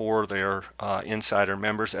store for their insider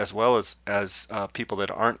members as well as people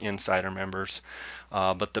that aren't insider members.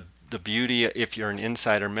 But the beauty, if you're an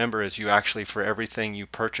insider member, is you actually, for everything you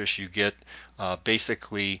purchase, you get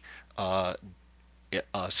basically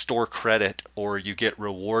store credit, or you get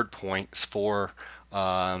reward points for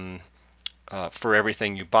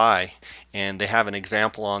everything you buy. And they have an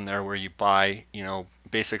example on there where you buy,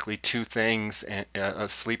 basically two things, a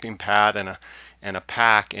sleeping pad and a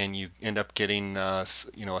pack, and you end up getting, a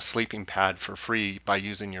sleeping pad for free by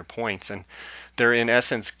using your points. And they're in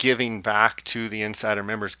essence giving back to the insider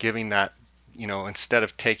members, giving that, instead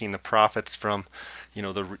of taking the profits from,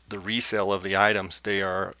 the resale of the items, they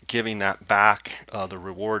are giving that back, the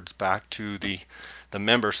rewards back to the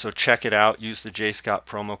members. So check it out. Use the JScott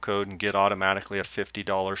promo code and get automatically a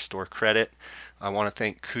 $50 store credit. I want to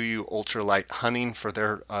thank KUIU Ultralight Hunting for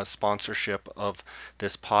their sponsorship of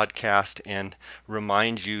this podcast, and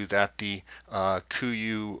remind you that the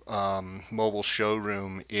KUIU mobile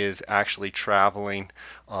showroom is actually traveling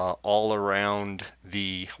all around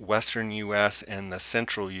the western U.S. and the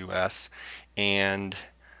central U.S. and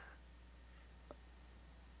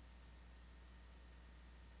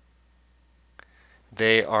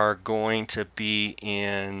they are going to be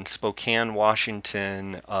in Spokane,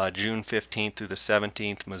 Washington, June 15th through the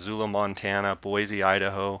 17th, Missoula, Montana, Boise,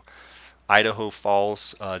 Idaho, Idaho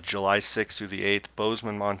Falls, July 6th through the 8th,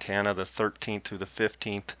 Bozeman, Montana, the 13th through the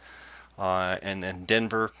 15th, and then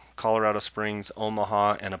Denver, Colorado Springs,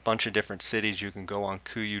 Omaha, and a bunch of different cities. You can go on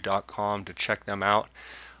KUIU.com to check them out.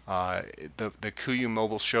 The KUIU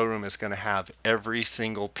mobile showroom is going to have every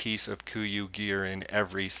single piece of KUIU gear in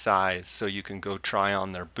every size, so you can go try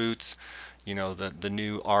on their boots, the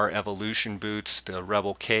new R Evolution boots, the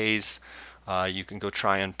Rebel K's. You can go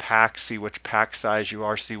try and pack, see which pack size you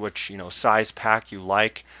are, see which size pack you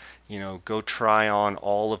like. Go try on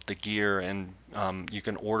all of the gear, and you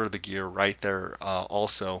can order the gear right there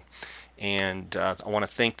also. And I want to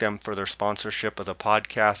thank them for their sponsorship of the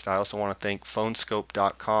podcast. I also want to thank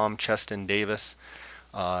Phoneskope.com, Cheston Davis.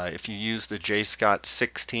 If you use the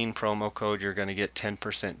JScott16 promo code, you're going to get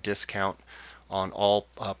 10% discount on all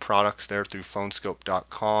products there through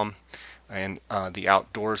Phoneskope.com. And the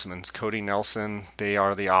Outdoorsman's, Cody Nelson, they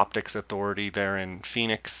are the optics authority there in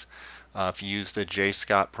Phoenix. If you use the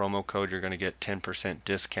JScott promo code, you're going to get 10%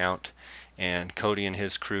 discount. And Cody and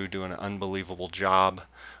his crew do an unbelievable job.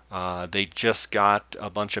 They just got a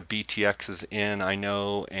bunch of BTXs in, I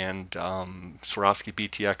know, and Swarovski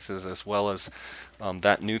BTXs, as well as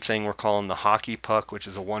that new thing we're calling the hockey puck, which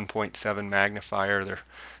is a 1.7 magnifier.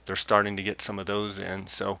 They're starting to get some of those in.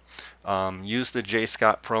 So use the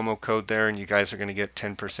JScott promo code there, and you guys are going to get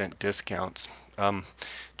 10% discounts.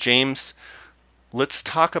 James, let's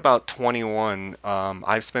talk about 21.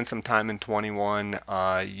 I've spent some time in 21.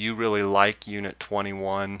 You really like Unit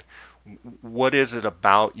 21. What is it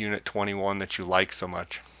about Unit 21 that you like so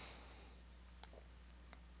much?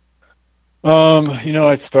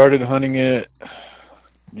 I started hunting it,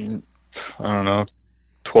 I don't know,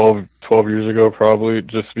 12 years ago probably,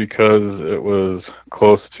 just because it was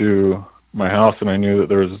close to my house and I knew that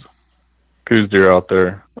there was Coues deer out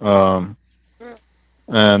there. And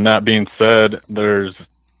that being said, there's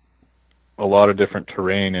a lot of different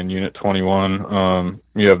terrain in Unit 21.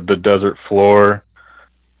 You have the desert floor.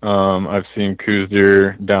 I've seen Coues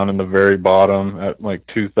deer down in the very bottom at like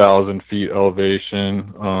 2,000 feet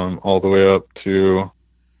elevation, all the way up to,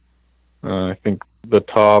 I think the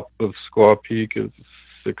top of Squaw Peak is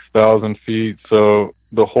 6,000 feet. So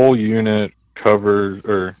the whole unit covers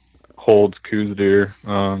or holds Coues deer.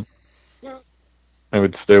 I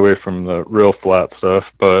would stay away from the real flat stuff.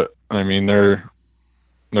 But I mean,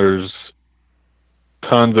 there's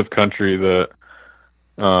tons of country that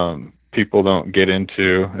people don't get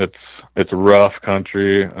into. It's rough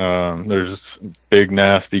country. There's big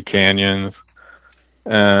nasty canyons,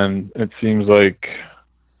 and it seems like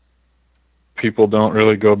people don't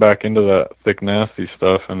really go back into that thick nasty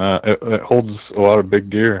stuff, and that it holds a lot of big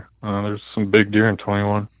deer. There's some big deer in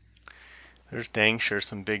 21. There's dang sure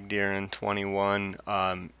some big deer in 21.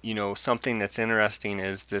 Something that's interesting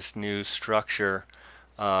is this new structure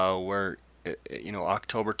where,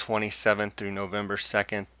 October 27th through November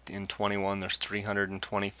 2nd in 21, there's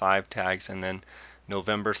 325 tags, and then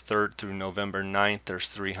November 3rd through November 9th, there's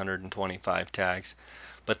 325 tags.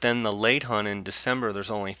 But then the late hunt in December,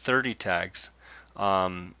 there's only 30 tags.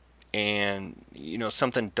 Um, and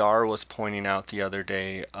something Dar was pointing out the other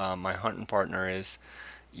day, my hunting partner is,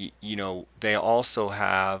 they also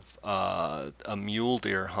have a mule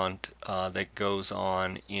deer hunt that goes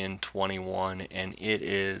on in 21, and it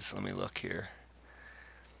is, let me look here.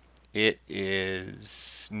 It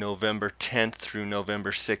is November 10th through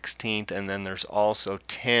November 16th, and then there's also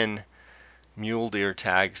 10 mule deer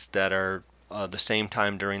tags that are the same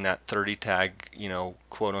time during that 30 tag,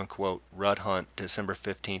 quote unquote rut hunt, December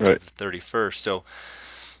 15th through Right. the 31st. So,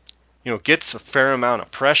 gets a fair amount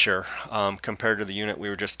of pressure compared to the unit we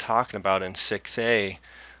were just talking about in 6A,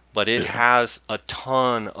 but it Yeah. has a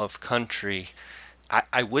ton of country.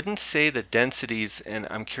 I wouldn't say the densities, and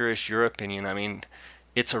I'm curious your opinion. I mean,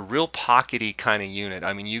 it's a real pockety kind of unit.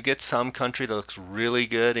 I mean, you get some country that looks really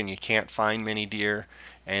good and you can't find many deer,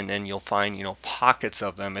 and then you'll find, pockets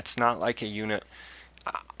of them. It's not like a unit.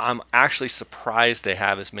 I'm actually surprised they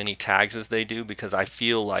have as many tags as they do, because I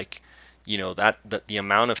feel like, that the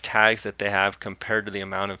amount of tags that they have compared to the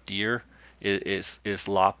amount of deer is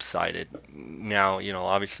lopsided. Now,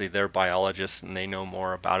 obviously they're biologists and they know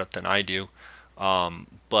more about it than I do,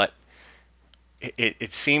 but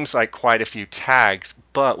it seems like quite a few tags.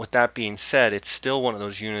 But with that being said, it's still one of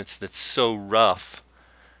those units that's so rough,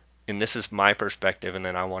 and this is my perspective, and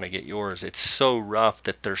then I want to get yours. It's so rough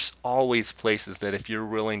that there's always places that if you're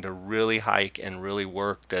willing to really hike and really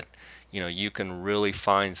work, that you can really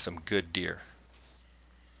find some good deer.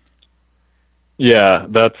 Yeah,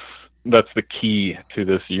 that's the key to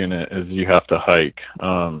this unit is you have to hike.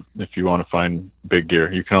 If you want to find big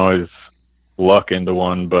deer, you can always luck into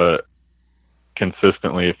one, but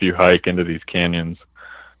consistently, if you hike into these canyons,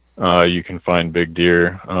 you can find big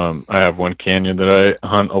deer. I have one canyon that I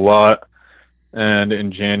hunt a lot, and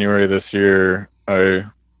in January this year, I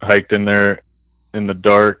hiked in there in the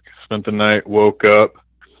dark, spent the night, woke up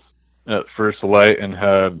at first light, and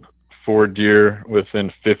had four deer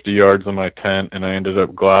within 50 yards of my tent, and I ended up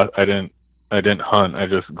I didn't hunt. I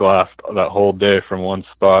just glassed that whole day from one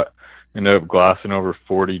spot. Ended up glassing over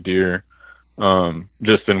 40 deer,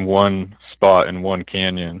 just in one spot in one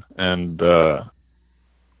canyon, and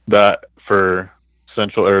that for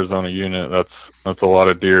Central Arizona unit, that's a lot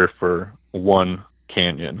of deer for one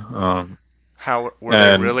canyon. How were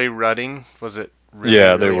they And really rutting? Was it really,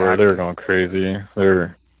 yeah, they really were they were active? going crazy.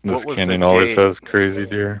 They're This What was the canyon always date? has crazy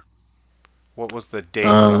deer. What was the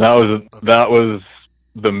date That of, was of that was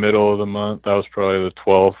the middle of the month. That was probably the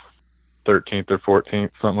 12th, 13th, or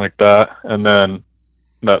 14th, something like that. And then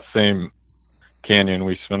that same canyon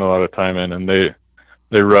we spent a lot of time in, and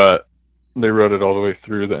they rut they rutted all the way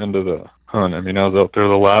through the end of the hunt. I mean, I was out there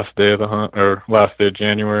the last day of the hunt, or last day of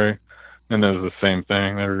January, and it was the same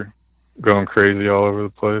thing. They were going crazy all over the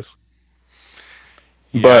place.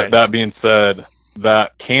 yeah, But that being said,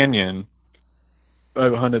 that canyon,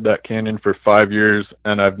 I've hunted that canyon for 5 years,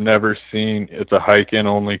 and I've never seen. It's a hike-in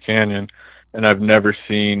only canyon, and I've never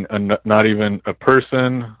seen not even a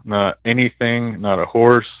person, not anything, not a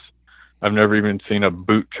horse. I've never even seen a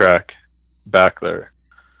boot track back there.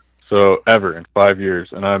 So ever in 5 years,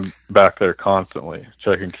 and I'm back there constantly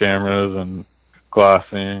checking cameras and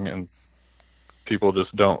glassing, and people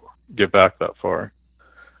just don't get back that far.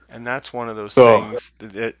 and that's one of those So things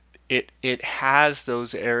that it has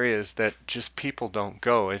those areas that just people don't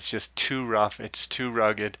go. It's just too rough. It's too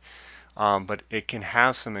rugged. But it can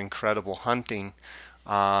have some incredible hunting,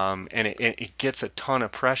 and it gets a ton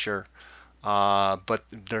of pressure. But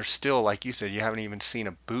there's still, like you said, you haven't even seen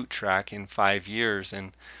a boot track in 5 years,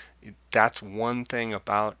 and that's one thing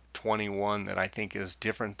about 21 that I think is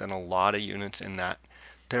different than a lot of units, in that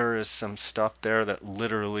there is some stuff there that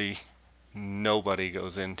literally nobody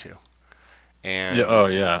goes into. yeah, And oh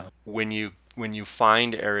yeah, when you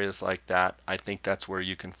find areas like that, I think that's where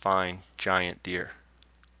you can find giant deer.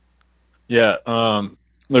 yeah.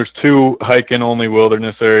 There's two hiking only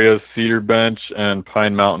wilderness areas: Cedar Bench and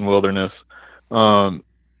Pine Mountain Wilderness. Um,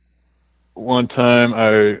 One time,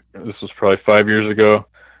 this was probably 5 years ago.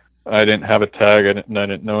 I didn't have a tag. I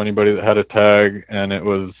didn't know anybody that had a tag, and it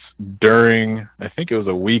was during, I think it was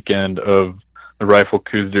a weekend of the rifle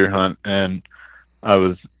Coues deer hunt, and I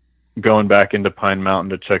was going back into Pine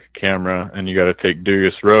Mountain to check a camera, and you got to take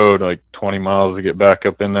Dugas Road like 20 miles to get back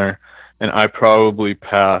up in there. And I probably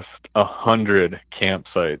passed 100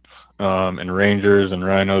 campsites, and rangers and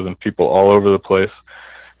rhinos and people all over the place.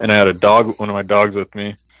 And I had one of my dogs with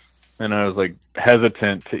me, and I was like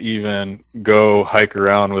hesitant to even go hike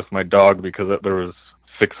around with my dog because there was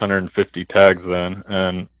 650 tags then,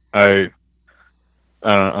 and I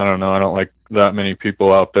don't know, I don't like that many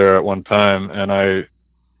people out there at one time, and I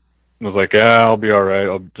was like, yeah, I'll be all right.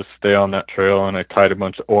 I'll just stay on that trail, and I tied a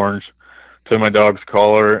bunch of orange to my dog's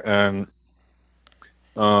collar and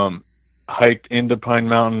um hiked into Pine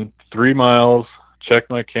Mountain 3 miles, checked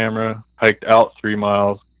my camera, hiked out 3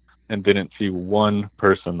 miles, and didn't see one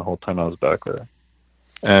person the whole time I was back there.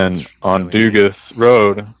 And That's on really neat. Dugas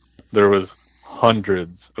Road, there was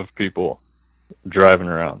hundreds of people driving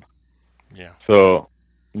around. Yeah, So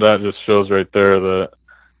that just shows right there that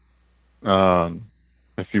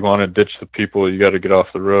if you want to ditch the people, you got to get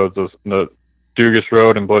off the roads. The Dugas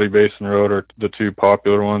Road and Bloody Basin Road are the two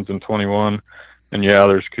popular ones in 21. And yeah,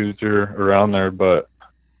 there's Coues deer around there, but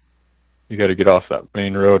you got to get off that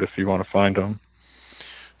main road if you want to find them.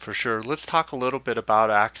 for sure. Let's talk a little bit about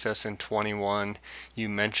access in 21. You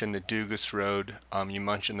mentioned the Dugas Road. You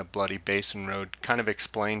mentioned the Bloody Basin Road. Kind of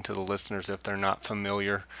explain to the listeners if they're not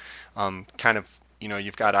familiar. Kind of,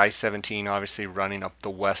 you've got I-17 obviously running up the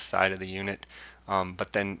west side of the unit,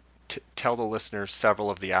 but then tell the listeners several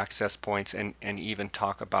of the access points and even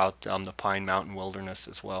talk about the Pine Mountain Wilderness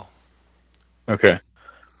as well. Okay.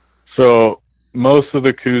 So most of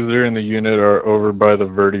the Coues deer in the unit are over by the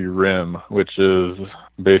Verde Rim, which is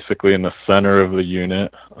basically in the center of the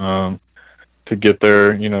unit. To get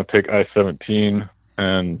there, take I-17,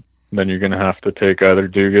 and then you're going to have to take either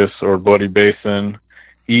Dugas or Bloody Basin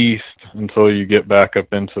east until you get back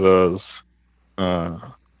up into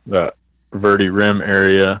that Verde Rim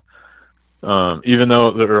area. Even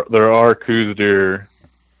though there are Coues deer,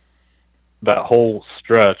 that whole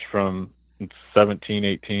stretch from 17,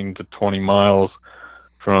 18 to 20 miles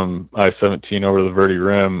from I-17 over the Verde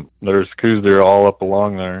Rim, there's Coues deer all up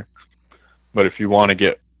along there. But if you want to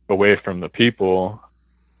get away from the people,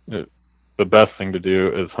 the best thing to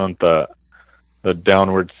do is hunt the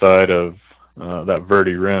downward side of that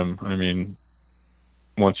Verde Rim. I mean,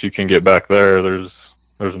 once you can get back there, there's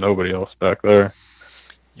nobody else back there.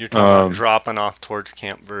 You're talking about Um, dropping off towards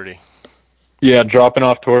Camp Verde. yeah, dropping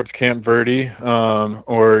off towards Camp Verde,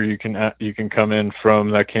 or you can come in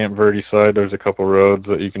from that Camp Verde side. There's a couple roads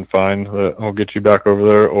that you can find that will get you back over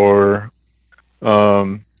there, or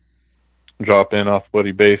um, drop in off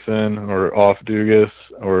Bloody Basin or off Dugas,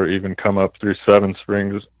 or even come up through Seven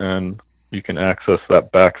Springs, and you can access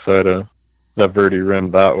that backside of that Verde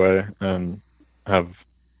Rim that way, and have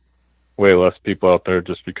way less people out there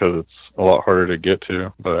just because it's a lot harder to get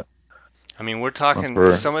to. But I mean, we're that's talking where,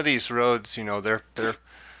 some of these roads, they're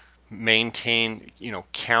maintained,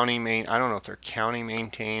 county main. I don't know if they're county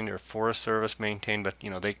maintained or Forest Service maintained, but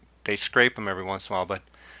they scrape them every once in a while. But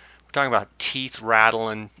we're talking about teeth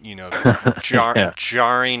rattling, yeah,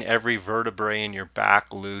 jarring every vertebrae in your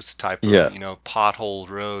back loose type of, yeah, potholed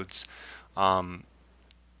roads. Um,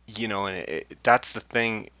 and that's the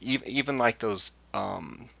thing. Even like those,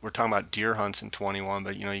 we're talking about deer hunts in 21,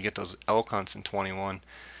 but you get those elk hunts in 21.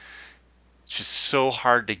 It's just so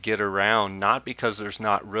hard to get around, not because there's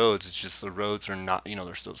not roads, it's just the roads are not,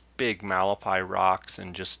 there's those big malapai rocks,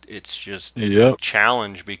 and it's just yep,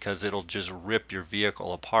 challenge because it'll just rip your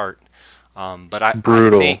vehicle apart. But I think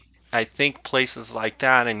brutal. places like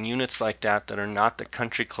that and units like that are not the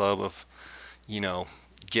country club of, you know,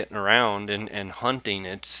 getting around and hunting,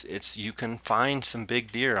 it's you can find some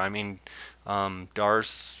big deer. I mean,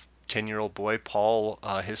 Dar's 10-year-old boy Paul,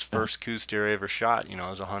 his first Coues deer he ever shot,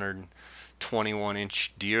 was a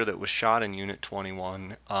 121-inch deer that was shot in Unit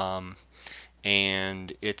 21.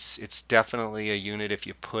 And it's definitely a unit if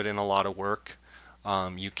you put in a lot of work,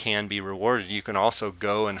 you can be rewarded. You can also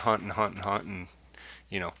go and hunt and hunt and hunt and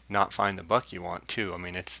not find the buck you want too. I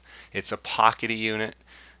mean, it's a pockety unit.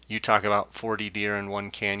 You talk about 40 deer in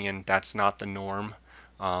one canyon. That's not the norm.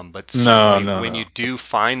 But No, certainly no, when you no. do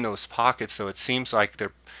find those pockets, so it seems like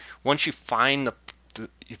they're once you find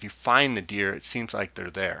if you find the deer, it seems like they're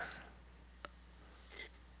there.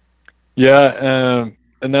 Yeah,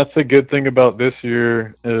 and that's the good thing about this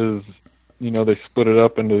year is, they split it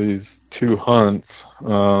up into these two hunts.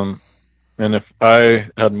 And if I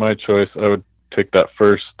had my choice, I would take that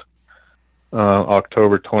first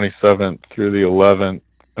October 27th through the 11th,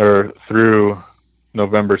 or through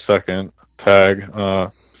November 2nd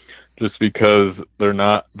tag, just because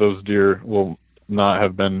those deer will not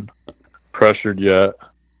have been pressured yet.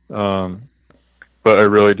 But I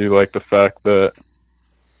really do like the fact that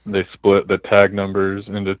they split the tag numbers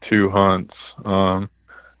into two hunts,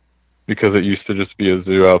 because it used to just be a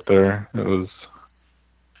zoo out there. It was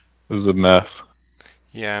a mess.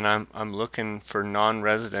 Yeah, and I'm looking for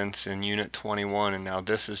non-residents in Unit 21, and now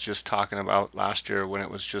this is just talking about last year when it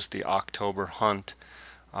was just the October hunt.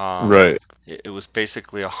 Um, Right. it was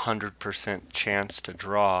basically 100% chance to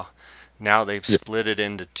draw. Now they've Yeah. split it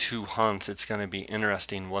into two hunts. It's going to be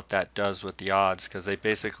interesting what that does with the odds because they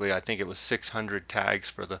basically, I think it was 600 tags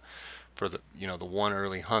for the the one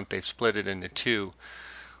early hunt. They've split it into two.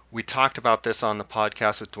 We talked about this on the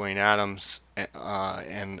podcast with Dwayne Adams,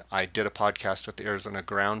 and I did a podcast with the Arizona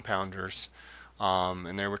Ground Pounders,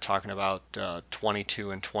 and they were talking about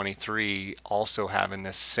 22 and 23 also having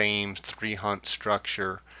this same three hunt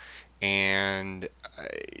structure. And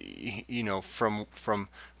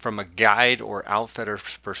from a guide or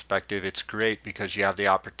outfitter's perspective, it's great because you have the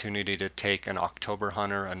opportunity to take an October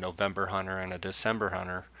hunter, a November hunter, and a December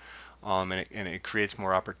hunter, and it creates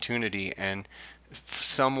more opportunity. And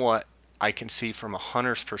somewhat, I can see from a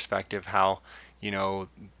hunter's perspective how you know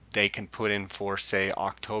they can put in for say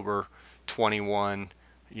October 21,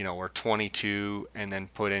 or 22, and then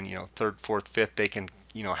put in third, fourth, fifth. They can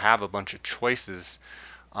have a bunch of choices.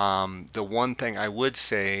 The one thing I would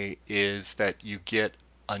say is that you get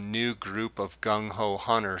a new group of gung ho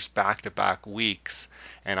hunters back to back weeks,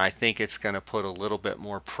 and I think it's going to put a little bit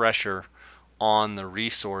more pressure on the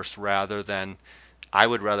resource rather than I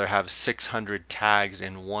would rather have 600 tags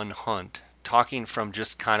in one hunt. Talking from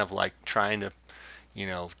just kind of like trying to,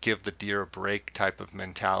 give the deer a break type of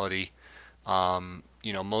mentality.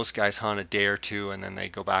 Most guys hunt a day or two and then they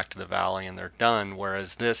go back to the valley and they're done.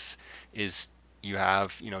 Whereas this is you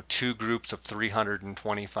have two groups of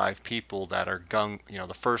 325 people that are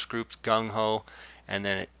the first group's gung ho, and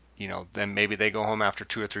then then maybe they go home after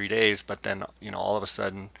 2 or 3 days, but then all of a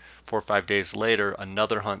sudden 4 or 5 days later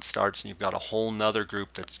another hunt starts and you've got a whole nother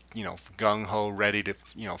group that's gung ho, ready to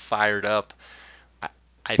fired up. I,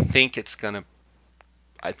 I think it's gonna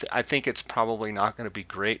I think it's probably not going to be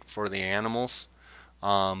great for the animals.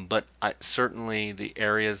 But certainly the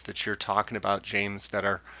areas that you're talking about, James, that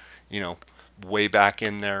are, you know, way back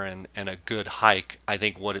in there and a good hike, I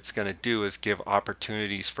think what it's going to do is give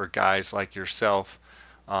opportunities for guys like yourself,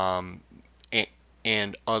 um, and,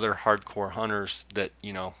 and other hardcore hunters that,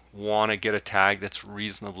 want to get a tag that's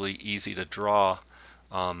reasonably easy to draw.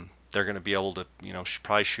 They're going to be able to,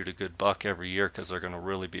 probably shoot a good buck every year because they're going to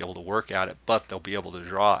really be able to work at it, but they'll be able to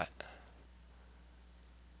draw it.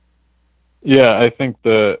 Yeah, I think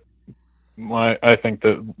that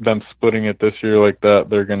them splitting it this year like that,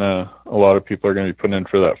 a lot of people are gonna be putting in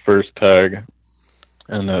for that first tag,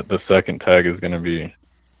 and that the second tag is gonna be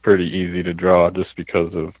pretty easy to draw just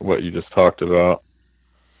because of what you just talked about.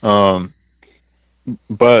 Um,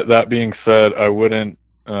 but that being said, I wouldn't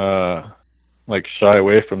like shy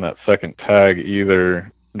away from that second tag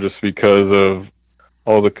either, just because of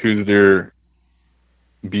all the Coues deer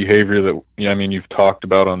behavior that, yeah, I mean, you've talked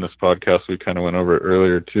about on this podcast. We kind of went over it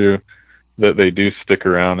earlier too, that they do stick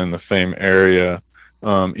around in the same area,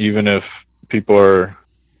 even if people are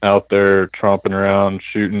out there tromping around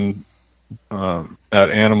shooting at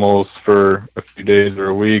animals for a few days or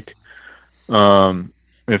a week.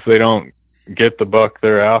 If they don't get the buck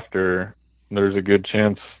thereafter, there's a good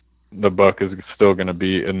chance the buck is still going to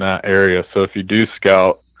be in that area. So if you do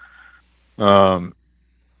scout um,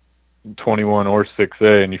 21 or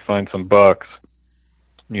 6A and you find some bucks,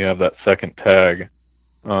 you have that second tag.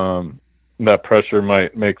 Um, that pressure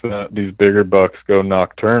might make these bigger bucks go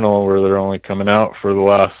nocturnal, where they're only coming out for the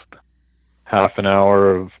last half an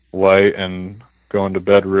hour of light and going to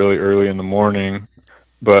bed really early in the morning.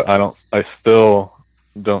 But I still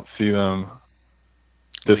don't see them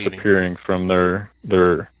Leaving. disappearing from their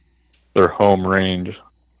home range.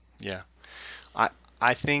 Yeah. I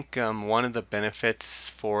I think one of the benefits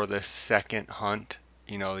for the second hunt,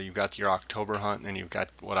 you've got your October hunt and then you've got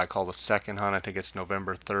what I call the second hunt. I think it's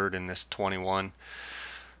November 3rd in this 21.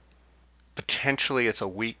 Potentially it's a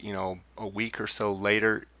week or so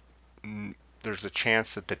later. There's a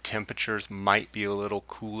chance that the temperatures might be a little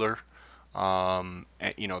cooler. And,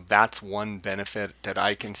 that's one benefit that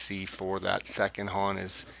I can see for that second hunt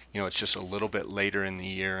is, it's just a little bit later in the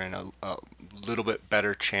year and a little bit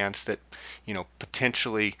better chance that,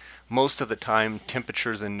 potentially most of the time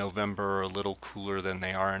temperatures in November are a little cooler than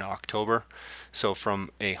they are in October. So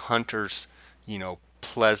from a hunter's,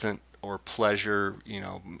 pleasant or pleasure,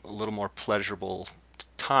 a little more pleasurable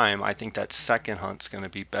time, I think that second hunt's going to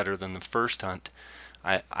be better than the first hunt.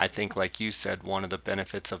 I think, like you said, one of the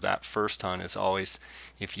benefits of that first hunt is always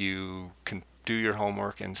if you can do your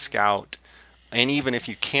homework and scout, and even if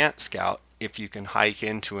you can't scout, if you can hike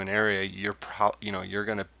into an area, you're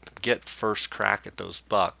going to get first crack at those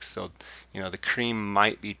bucks. So, the cream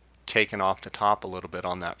might be taken off the top a little bit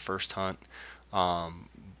on that first hunt. Um,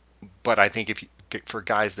 but I think if you, for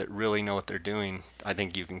guys that really know what they're doing, I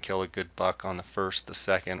think you can kill a good buck on the first, the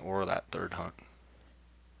second, or that third hunt.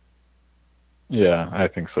 Yeah, I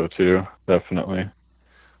think so too. Definitely.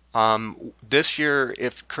 This year,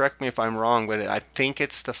 if correct me if I'm wrong, but I think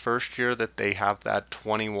it's the first year that they have that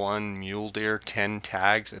 21 mule deer 10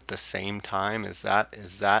 tags at the same time. Is that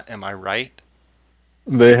am I right?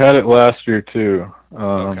 They had it last year too.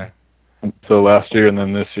 Okay. So last year and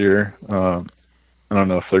then this year. I don't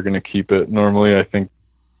know if they're going to keep it. Normally, I think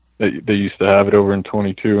they used to have it over in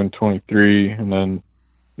 22 and 23, and then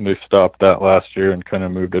they stopped that last year and kind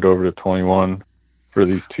of moved it over to 21 for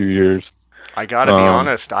these 2 years. I gotta be Um,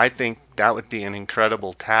 honest, I think that would be an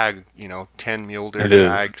incredible tag, 10 mule deer it is.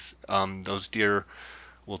 tags. Those deer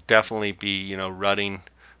will definitely be, rutting.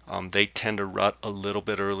 They tend to rut a little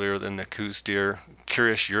bit earlier than the Coues deer.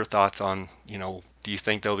 Curious your thoughts on, do you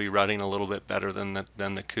think they'll be rutting a little bit better than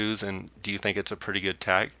the Coues, and do you think it's a pretty good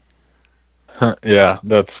tag? Yeah,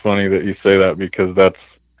 that's funny that you say that because that's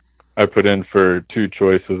I put in for two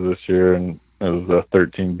choices this year, and it was a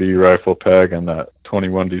 13B rifle tag and that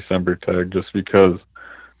 21 December tag, just because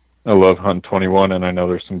I love hunting 21, and I know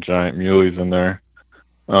there's some giant muleys in there.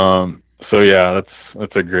 So yeah,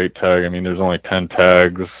 that's a great tag. I mean, there's only 10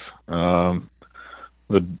 tags. Um,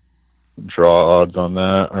 the draw odds on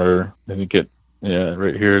that are, I think yeah,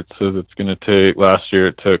 right here it says it's going to take. Last year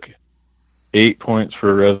it took 8 points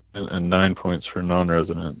for resident and 9 points for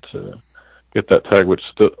non-resident to get that tag, which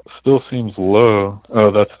still seems low.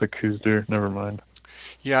 Oh, that's the Coues deer. Never mind.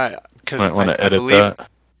 Yeah, because Might want I, to I edit believe that.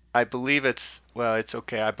 I believe it's well, it's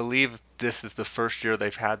okay. I believe this is the first year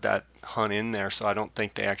they've had that hunt in there, so I don't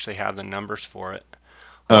think they actually have the numbers for it.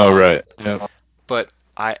 Oh, Um, right. Yep. but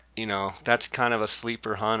that's kind of a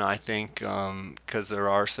sleeper hunt, I think, because there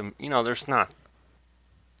are some, there's not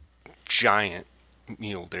giant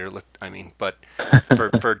mule deer. I mean, but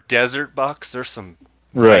for desert bucks,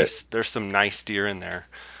 Right. there's some nice deer in there.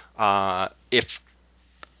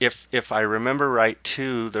 If I remember right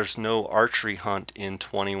too, there's no archery hunt in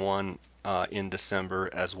 21 in December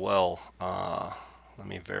as well. Let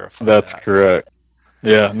me verify That's that. correct.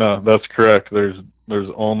 Yeah, no, that's correct. There's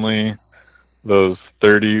only those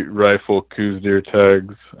 30 rifle Coues deer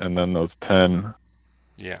tags and then those 10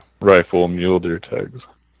 Yeah. rifle mule deer tags.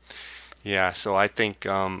 Yeah, so I think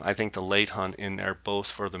the late hunt in there, both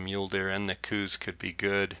for the mule deer and the coos, could be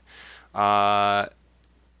good. Uh,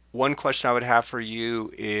 One question I would have for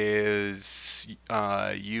you is,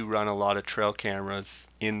 you run a lot of trail cameras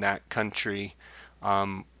in that country.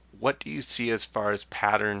 Um, what do you see as far as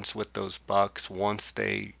patterns with those bucks once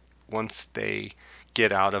they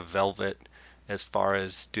get out of velvet? As far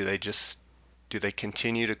as do they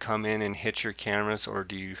continue to come in and hit your cameras, or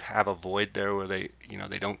do you have a void there where they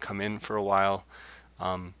don't come in for a while?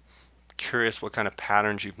 Um, Curious what kind of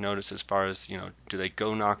patterns you've noticed as far as, do they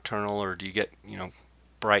go nocturnal, or do you get,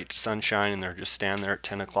 bright sunshine and they're just standing there at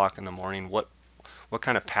 10 o'clock in the morning? What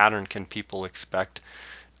kind of pattern can people expect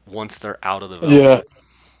once they're out of the velvet? Yeah,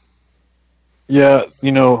 yeah,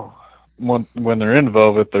 when they're in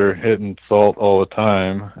velvet, they're hitting salt all the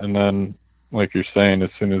time, and then, like you're saying, as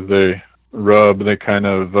soon as they rub, they kind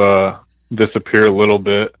of disappear a little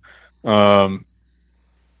bit. Um,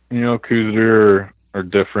 Coues deer are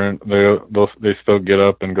different. They still get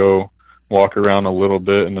up and go walk around a little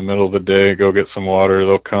bit in the middle of the day, go get some water.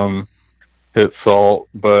 They'll come hit salt,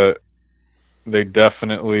 but they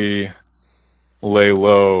definitely lay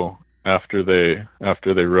low after they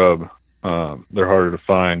rub. They're harder to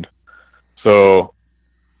find. So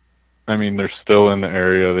I mean, they're still in the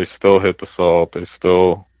area. They still hit the salt. They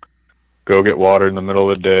still go get water in the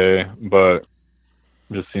middle of the day, but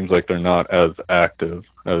it just seems like they're not as active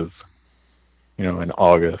as in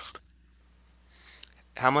August.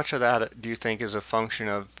 How much of that do you think is a function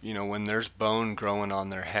of, when there's bone growing on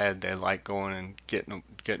their head, they like going and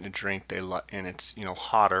getting a drink, and it's,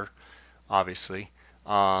 hotter, obviously,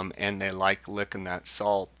 and they like licking that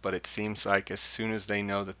salt, but it seems like as soon as they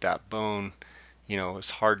know that that bone,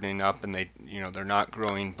 is hardening up, and they're not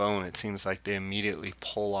growing bone, it seems like they immediately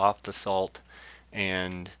pull off the salt.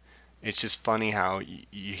 And it's just funny how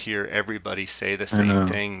you hear everybody say the I same know.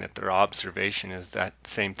 thing, that their observation is that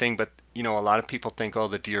same thing. But a lot of people think, oh,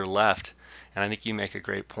 the deer left, and I think you make a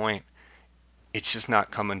great point. it's just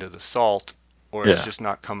not coming to the salt, or it's Yeah. just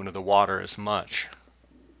not coming to the water as much.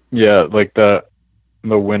 Yeah, like the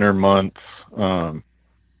winter months. Um,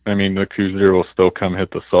 I mean, the coos deer will still come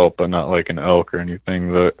hit the salt, but not like an elk or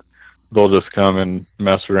anything. But they'll just come and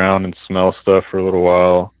mess around and smell stuff for a little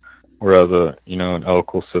while, whereas an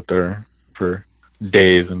elk will sit there for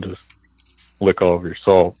days and just lick all of your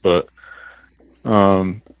salt. But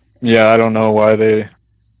um, yeah, I don't know why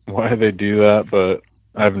they do that, but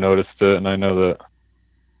I've noticed it, and I know that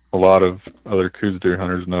a lot of other coos deer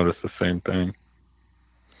hunters notice the same thing.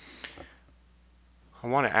 I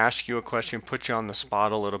want to ask you a question, put you on the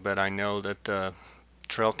spot a little bit. I know that the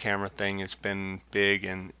trail camera thing has been big,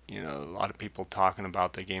 and a lot of people talking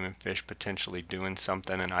about the Game and Fish potentially doing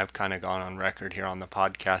something, and I've kind of gone on record here on the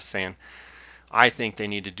podcast saying I think they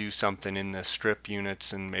need to do something in the strip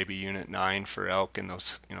units and maybe unit 9 for elk in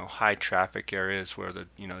those high traffic areas where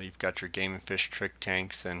you've got your Game and Fish trick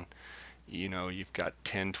tanks, and you've got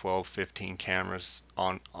 10, 12, 15 cameras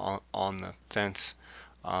on the fence.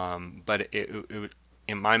 But it would,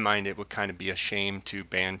 in my mind, it would kind of be a shame to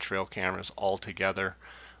ban trail cameras altogether.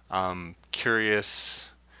 Curious.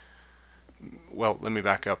 Well, let me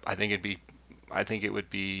back up. I think it would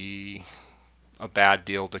be a bad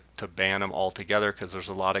deal to ban them altogether, because there's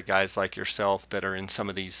a lot of guys like yourself that are in some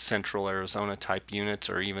of these central Arizona type units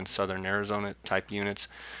or even southern Arizona type units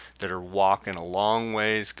that are walking a long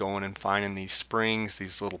ways going and finding these springs,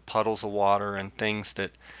 these little puddles of water and things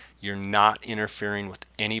that you're not interfering with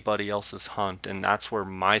anybody else's hunt. And that's where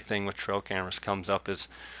my thing with trail cameras comes up, is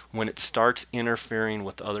when it starts interfering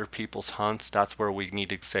with other people's hunts, that's where we need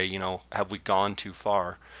to say, have we gone too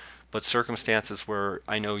far? But circumstances where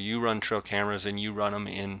I know you run trail cameras and you run them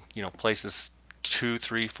in, places 2,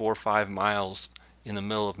 3, 4, 5 miles in the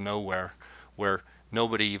middle of nowhere, where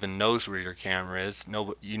nobody even knows where your camera is.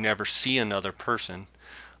 No, you never see another person.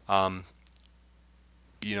 Um,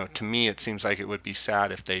 to me, it seems like it would be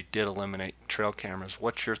sad if they did eliminate trail cameras.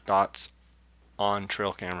 What's your thoughts on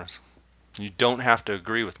trail cameras? You don't have to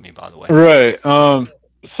agree with me, by the way. Right.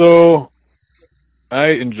 So I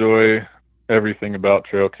enjoy everything about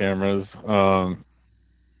trail cameras.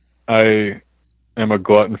 I am a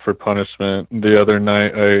glutton for punishment. The other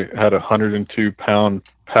night, I had a 102-pound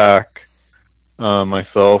pack.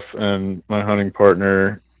 Myself and my hunting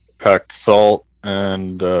partner packed salt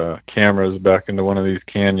and cameras back into one of these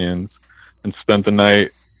canyons and spent the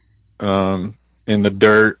night in the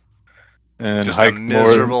dirt and Just a hiked more.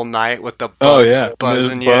 miserable night with the Oh bugs yeah,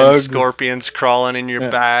 buzzing you and bugs. scorpions crawling in your Yeah,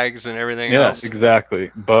 bags and everything yeah, else. exactly.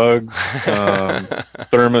 Bugs,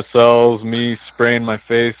 thermocells, me spraying my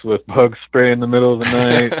face with bug spray in the middle of the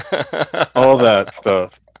night, all that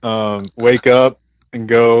stuff. Wake up and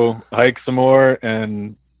go hike some more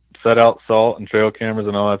and set out salt and trail cameras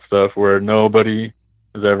and all that stuff where nobody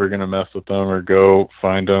is ever going to mess with them or go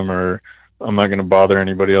find them, or I'm not going to bother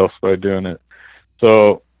anybody else by doing it.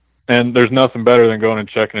 So, and there's nothing better than going and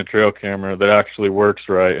checking a trail camera that actually works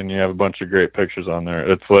right and you have a bunch of great pictures on there.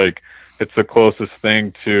 It's the closest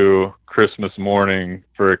thing to Christmas morning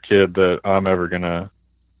for a kid that I'm ever going to,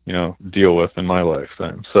 deal with in my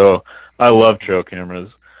lifetime. So I love trail cameras.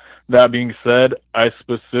 That being said, I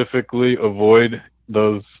specifically avoid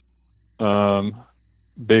those um,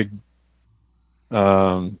 big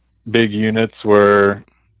big units where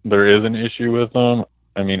there is an issue with them.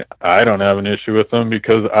 I mean, I don't have an issue with them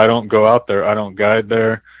because I don't go out there. I don't guide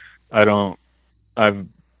there. I don't. I've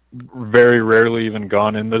very rarely even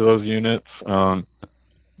gone into those units,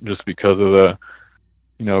 just because of the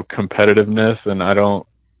competitiveness, and I don't.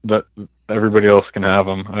 That everybody else can have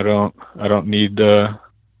them. I don't. I don't need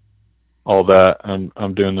all that.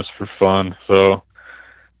 I'm doing this for fun. So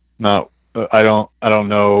not. I don't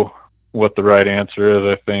know what the right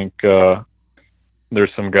answer is. I think there's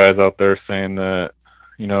some guys out there saying that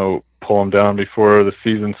pull them down before the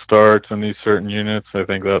season starts in these certain units. I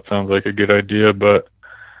think that sounds like a good idea, but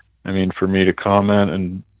I mean, for me to comment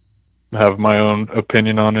and have my own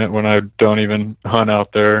opinion on it when I don't even hunt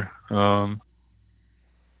out there, I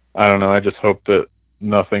don't know. I just hope that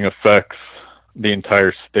nothing affects the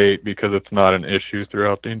entire state because it's not an issue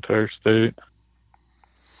throughout the entire state.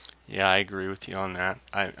 Yeah, I agree with you on that.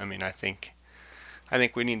 I mean, I think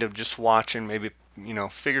we need to just watch and maybe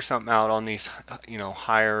figure something out on these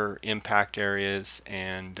higher impact areas,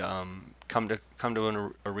 and come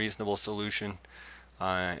to a reasonable solution,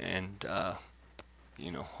 and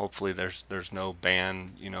hopefully there's no ban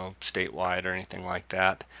statewide or anything like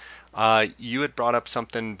that. You had brought up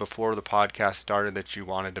something before the podcast started that you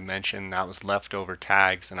wanted to mention. That was leftover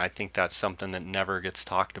tags, and I think that's something that never gets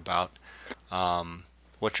talked about. Um,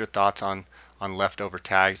 what's your thoughts on leftover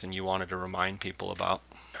tags, and you wanted to remind people about?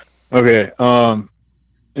 Okay.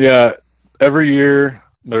 Yeah. Every year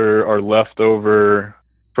there are leftover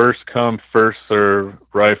first come first serve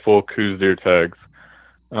rifle Coues deer tags,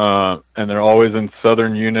 and they're always in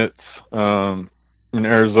southern units. In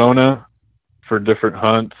Arizona for different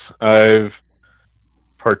hunts. I've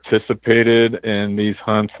participated in these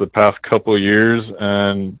hunts the past couple of years,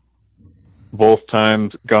 and both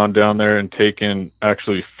times gone down there and taken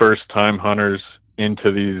actually first time hunters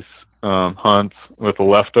into these hunts with a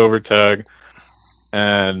leftover tag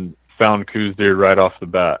and found Coues deer right off the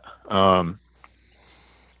bat. Found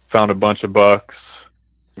a bunch of bucks,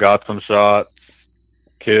 got some shots.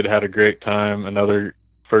 Kid had a great time. Another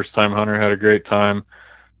first time hunter had a great time.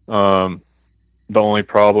 Um, the only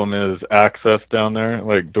problem is access down there.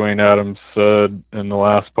 Like Dwayne Adams said in the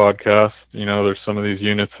last podcast, there's some of these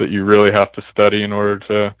units that you really have to study in order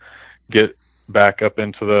to get back up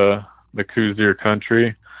into the Coues deer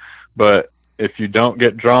country. But if you don't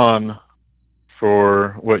get drawn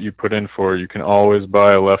for what you put in for, you can always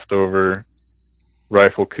buy a leftover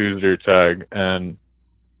rifle Coues deer tag. And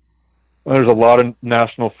there's a lot of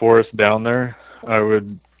national forests down there. I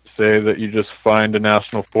would say that you just find a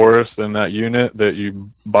national forest in that unit that you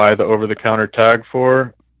buy the over the counter tag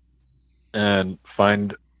for and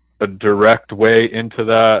find a direct way into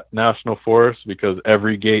that national forest, because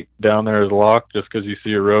every gate down there is locked. Just because you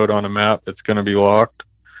see a road on a map, it's going to be locked.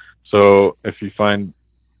 So if you find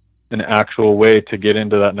an actual way to get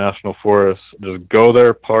into that national forest, just go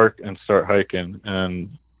there, park, and start hiking,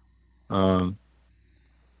 and um,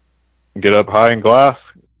 get up high in glass.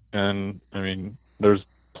 And I mean, there's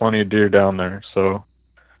plenty of deer down there, so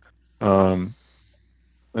um,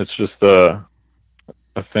 it's just a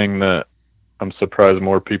thing that I'm surprised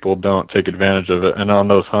more people don't take advantage of it. And on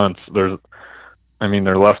those hunts, they're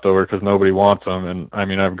leftover because nobody wants them. And I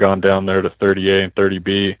mean, I've gone down there to 30A and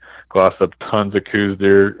 30B, glassed up tons of Coues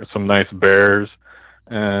deer, some nice bears,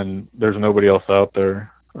 and there's nobody else out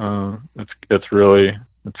there. It's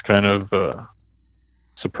kind of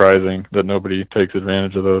surprising that nobody takes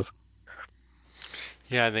advantage of those.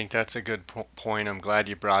 Yeah, I think that's a good point. I'm glad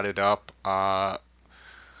you brought it up.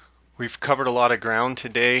 We've covered a lot of ground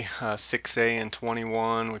today, 6A and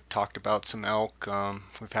 21. We've talked about some elk.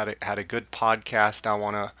 We've had a good podcast. I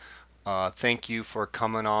want to thank you for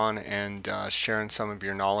coming on and sharing some of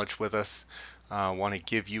your knowledge with us. I want to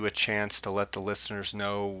give you a chance to let the listeners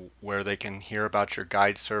know where they can hear about your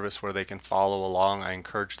guide service, where they can follow along. I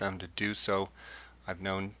encourage them to do so. I've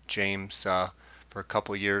known James for a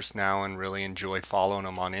couple years now and really enjoy following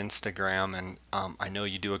him on Instagram. And I know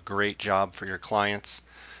you do a great job for your clients.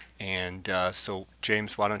 And so,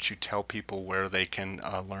 James, why don't you tell people where they can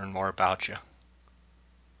learn more about you?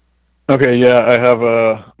 Okay, yeah, I have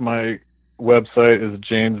my website is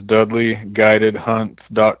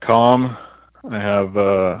jamesdudleyguidedhunts.com. I have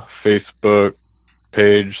a Facebook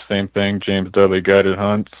page, same thing, James Dudley Guided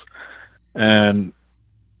Hunts. And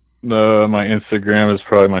my Instagram is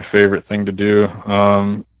probably my favorite thing to do.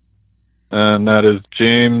 And that is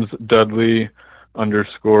James Dudley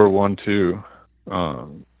 _12.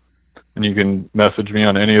 And you can message me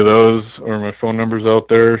on any of those, or my phone number's out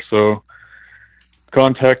there. So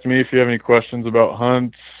contact me if you have any questions about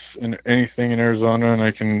hunts and anything in Arizona, and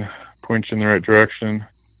I can point you in the right direction.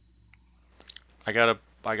 I gotta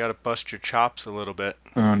I gotta bust your chops a little bit.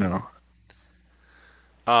 Oh no.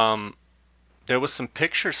 Um, there was some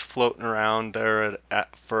pictures floating around there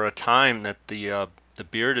for a time that the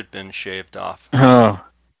beard had been shaved off. Oh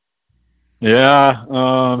yeah.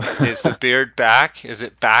 Is the beard back? Is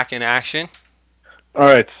it back in action? All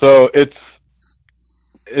right. So it's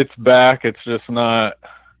back. It's just not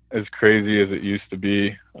as crazy as it used to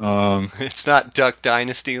be. It's not Duck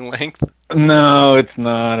Dynasty length. No, it's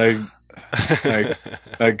not. I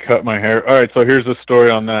I cut my hair. All right. So here's the story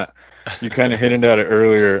on that. You kind of hinted at it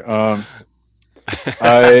earlier.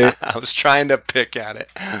 I I was trying to pick at it.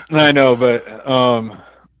 I know, but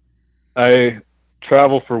I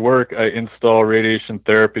travel for work. I install radiation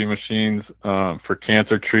therapy machines for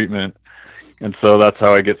cancer treatment, and so that's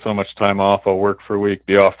how I get so much time off. I'll work for a week,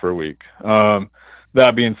 be off for a week.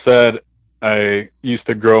 That being said, I used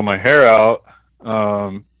to grow my hair out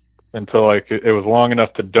until it was long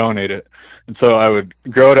enough to donate it, and so I would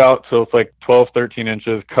grow it out till it's like 12, 13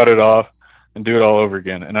 inches, cut it off, and do it all over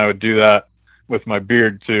again. And I would do that with my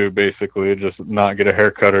beard too, basically, just not get a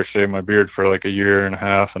haircut or shave my beard for like a year and a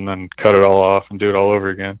half, and then cut it all off and do it all over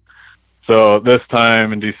again. So this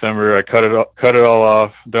time in December, I cut it all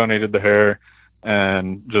off, donated the hair,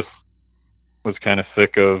 and just was kind of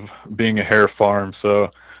sick of being a hair farm.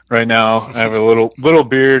 So right now I have a little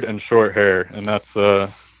beard and short hair, and that's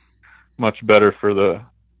much better for the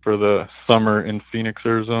for the summer in Phoenix,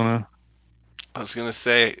 Arizona. I was gonna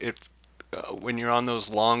say if when you're on those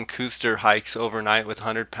long Cooster hikes overnight with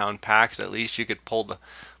 100-pound packs, at least you could pull the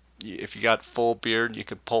if you got full beard, you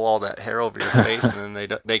could pull all that hair over your face, and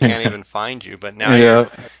then they can't even find you. But Yeah,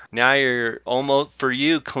 now you're almost for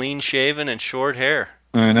you clean shaven and short hair.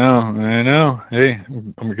 I know, I know. Hey,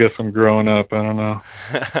 I guess I'm growing up. I don't know.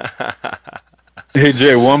 Hey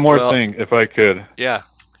Jay, one more Well, thing, if I could. yeah,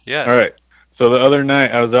 All yes. right. So the other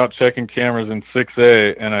night I was out checking cameras in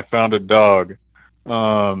 6A and I found a dog.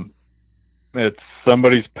 Um, it's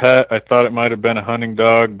somebody's pet. I thought it might have been a hunting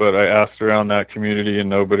dog, but I asked around that community and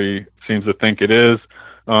nobody seems to think it is.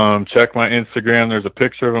 Check my Instagram. There's a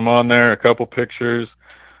picture of him on there, a couple pictures.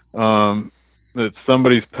 Um, it's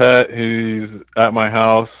somebody's pet. He's at my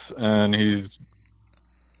house and he's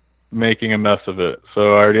making a mess of it.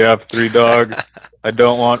 So I already have 3 dogs. I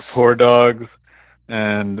don't want 4 dogs,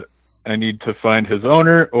 and I need to find his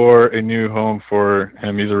owner or a new home for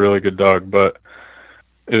him. He's a really good dog, but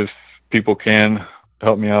if people can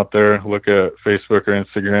help me out there, look at Facebook or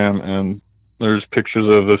Instagram, and there's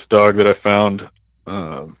pictures of this dog that I found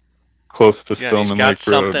um, close to Yeah, and he's Stillman got Lake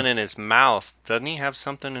Road. something in his mouth. Doesn't he have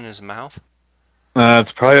something in his mouth?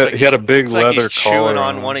 It's probably he had a big Looks like he's leather chewing collar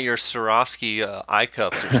on one on. of your Swarovski eye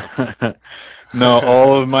cups or something. No,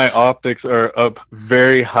 all of my optics are up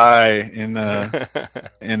very high in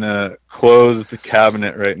a closed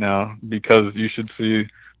cabinet right now because you should see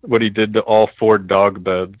what he did to all 4 dog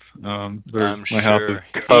beds. I'm My house is sure.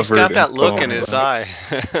 He's covered got in that look in foam, his but eye.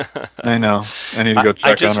 I know I need to I, go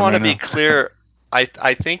I check on just him want to right be now. clear. I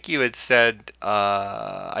think you had said,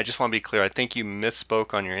 I just want to be clear. I think you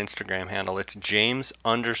misspoke on your Instagram handle. It's James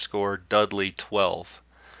underscore Dudley 12.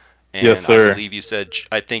 Yes, And I sir. believe you said,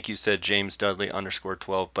 I think you said James Dudley underscore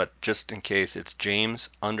 12, but just in case, it's James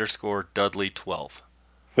underscore Dudley 12.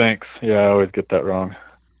 Thanks. Yeah, I always get that wrong.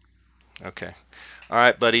 Okay. All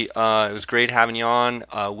right, buddy. It was great having you on.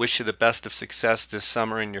 Wish you the best of success this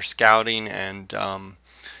summer in your scouting, and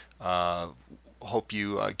uh, hope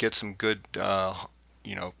you get some good,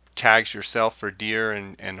 tags yourself for deer,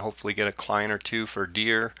 and hopefully get a client or two for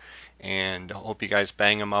deer. And hope you guys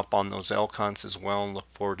bang them up on those elk hunts as well. And look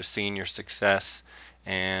forward to seeing your success.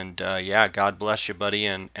 And yeah, God bless you, buddy.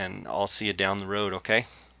 And I'll see you down the road. Okay.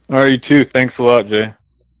 All right, you too. Thanks a lot, Jay.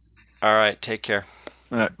 All right. Take care.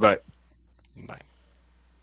 All right, bye. Bye.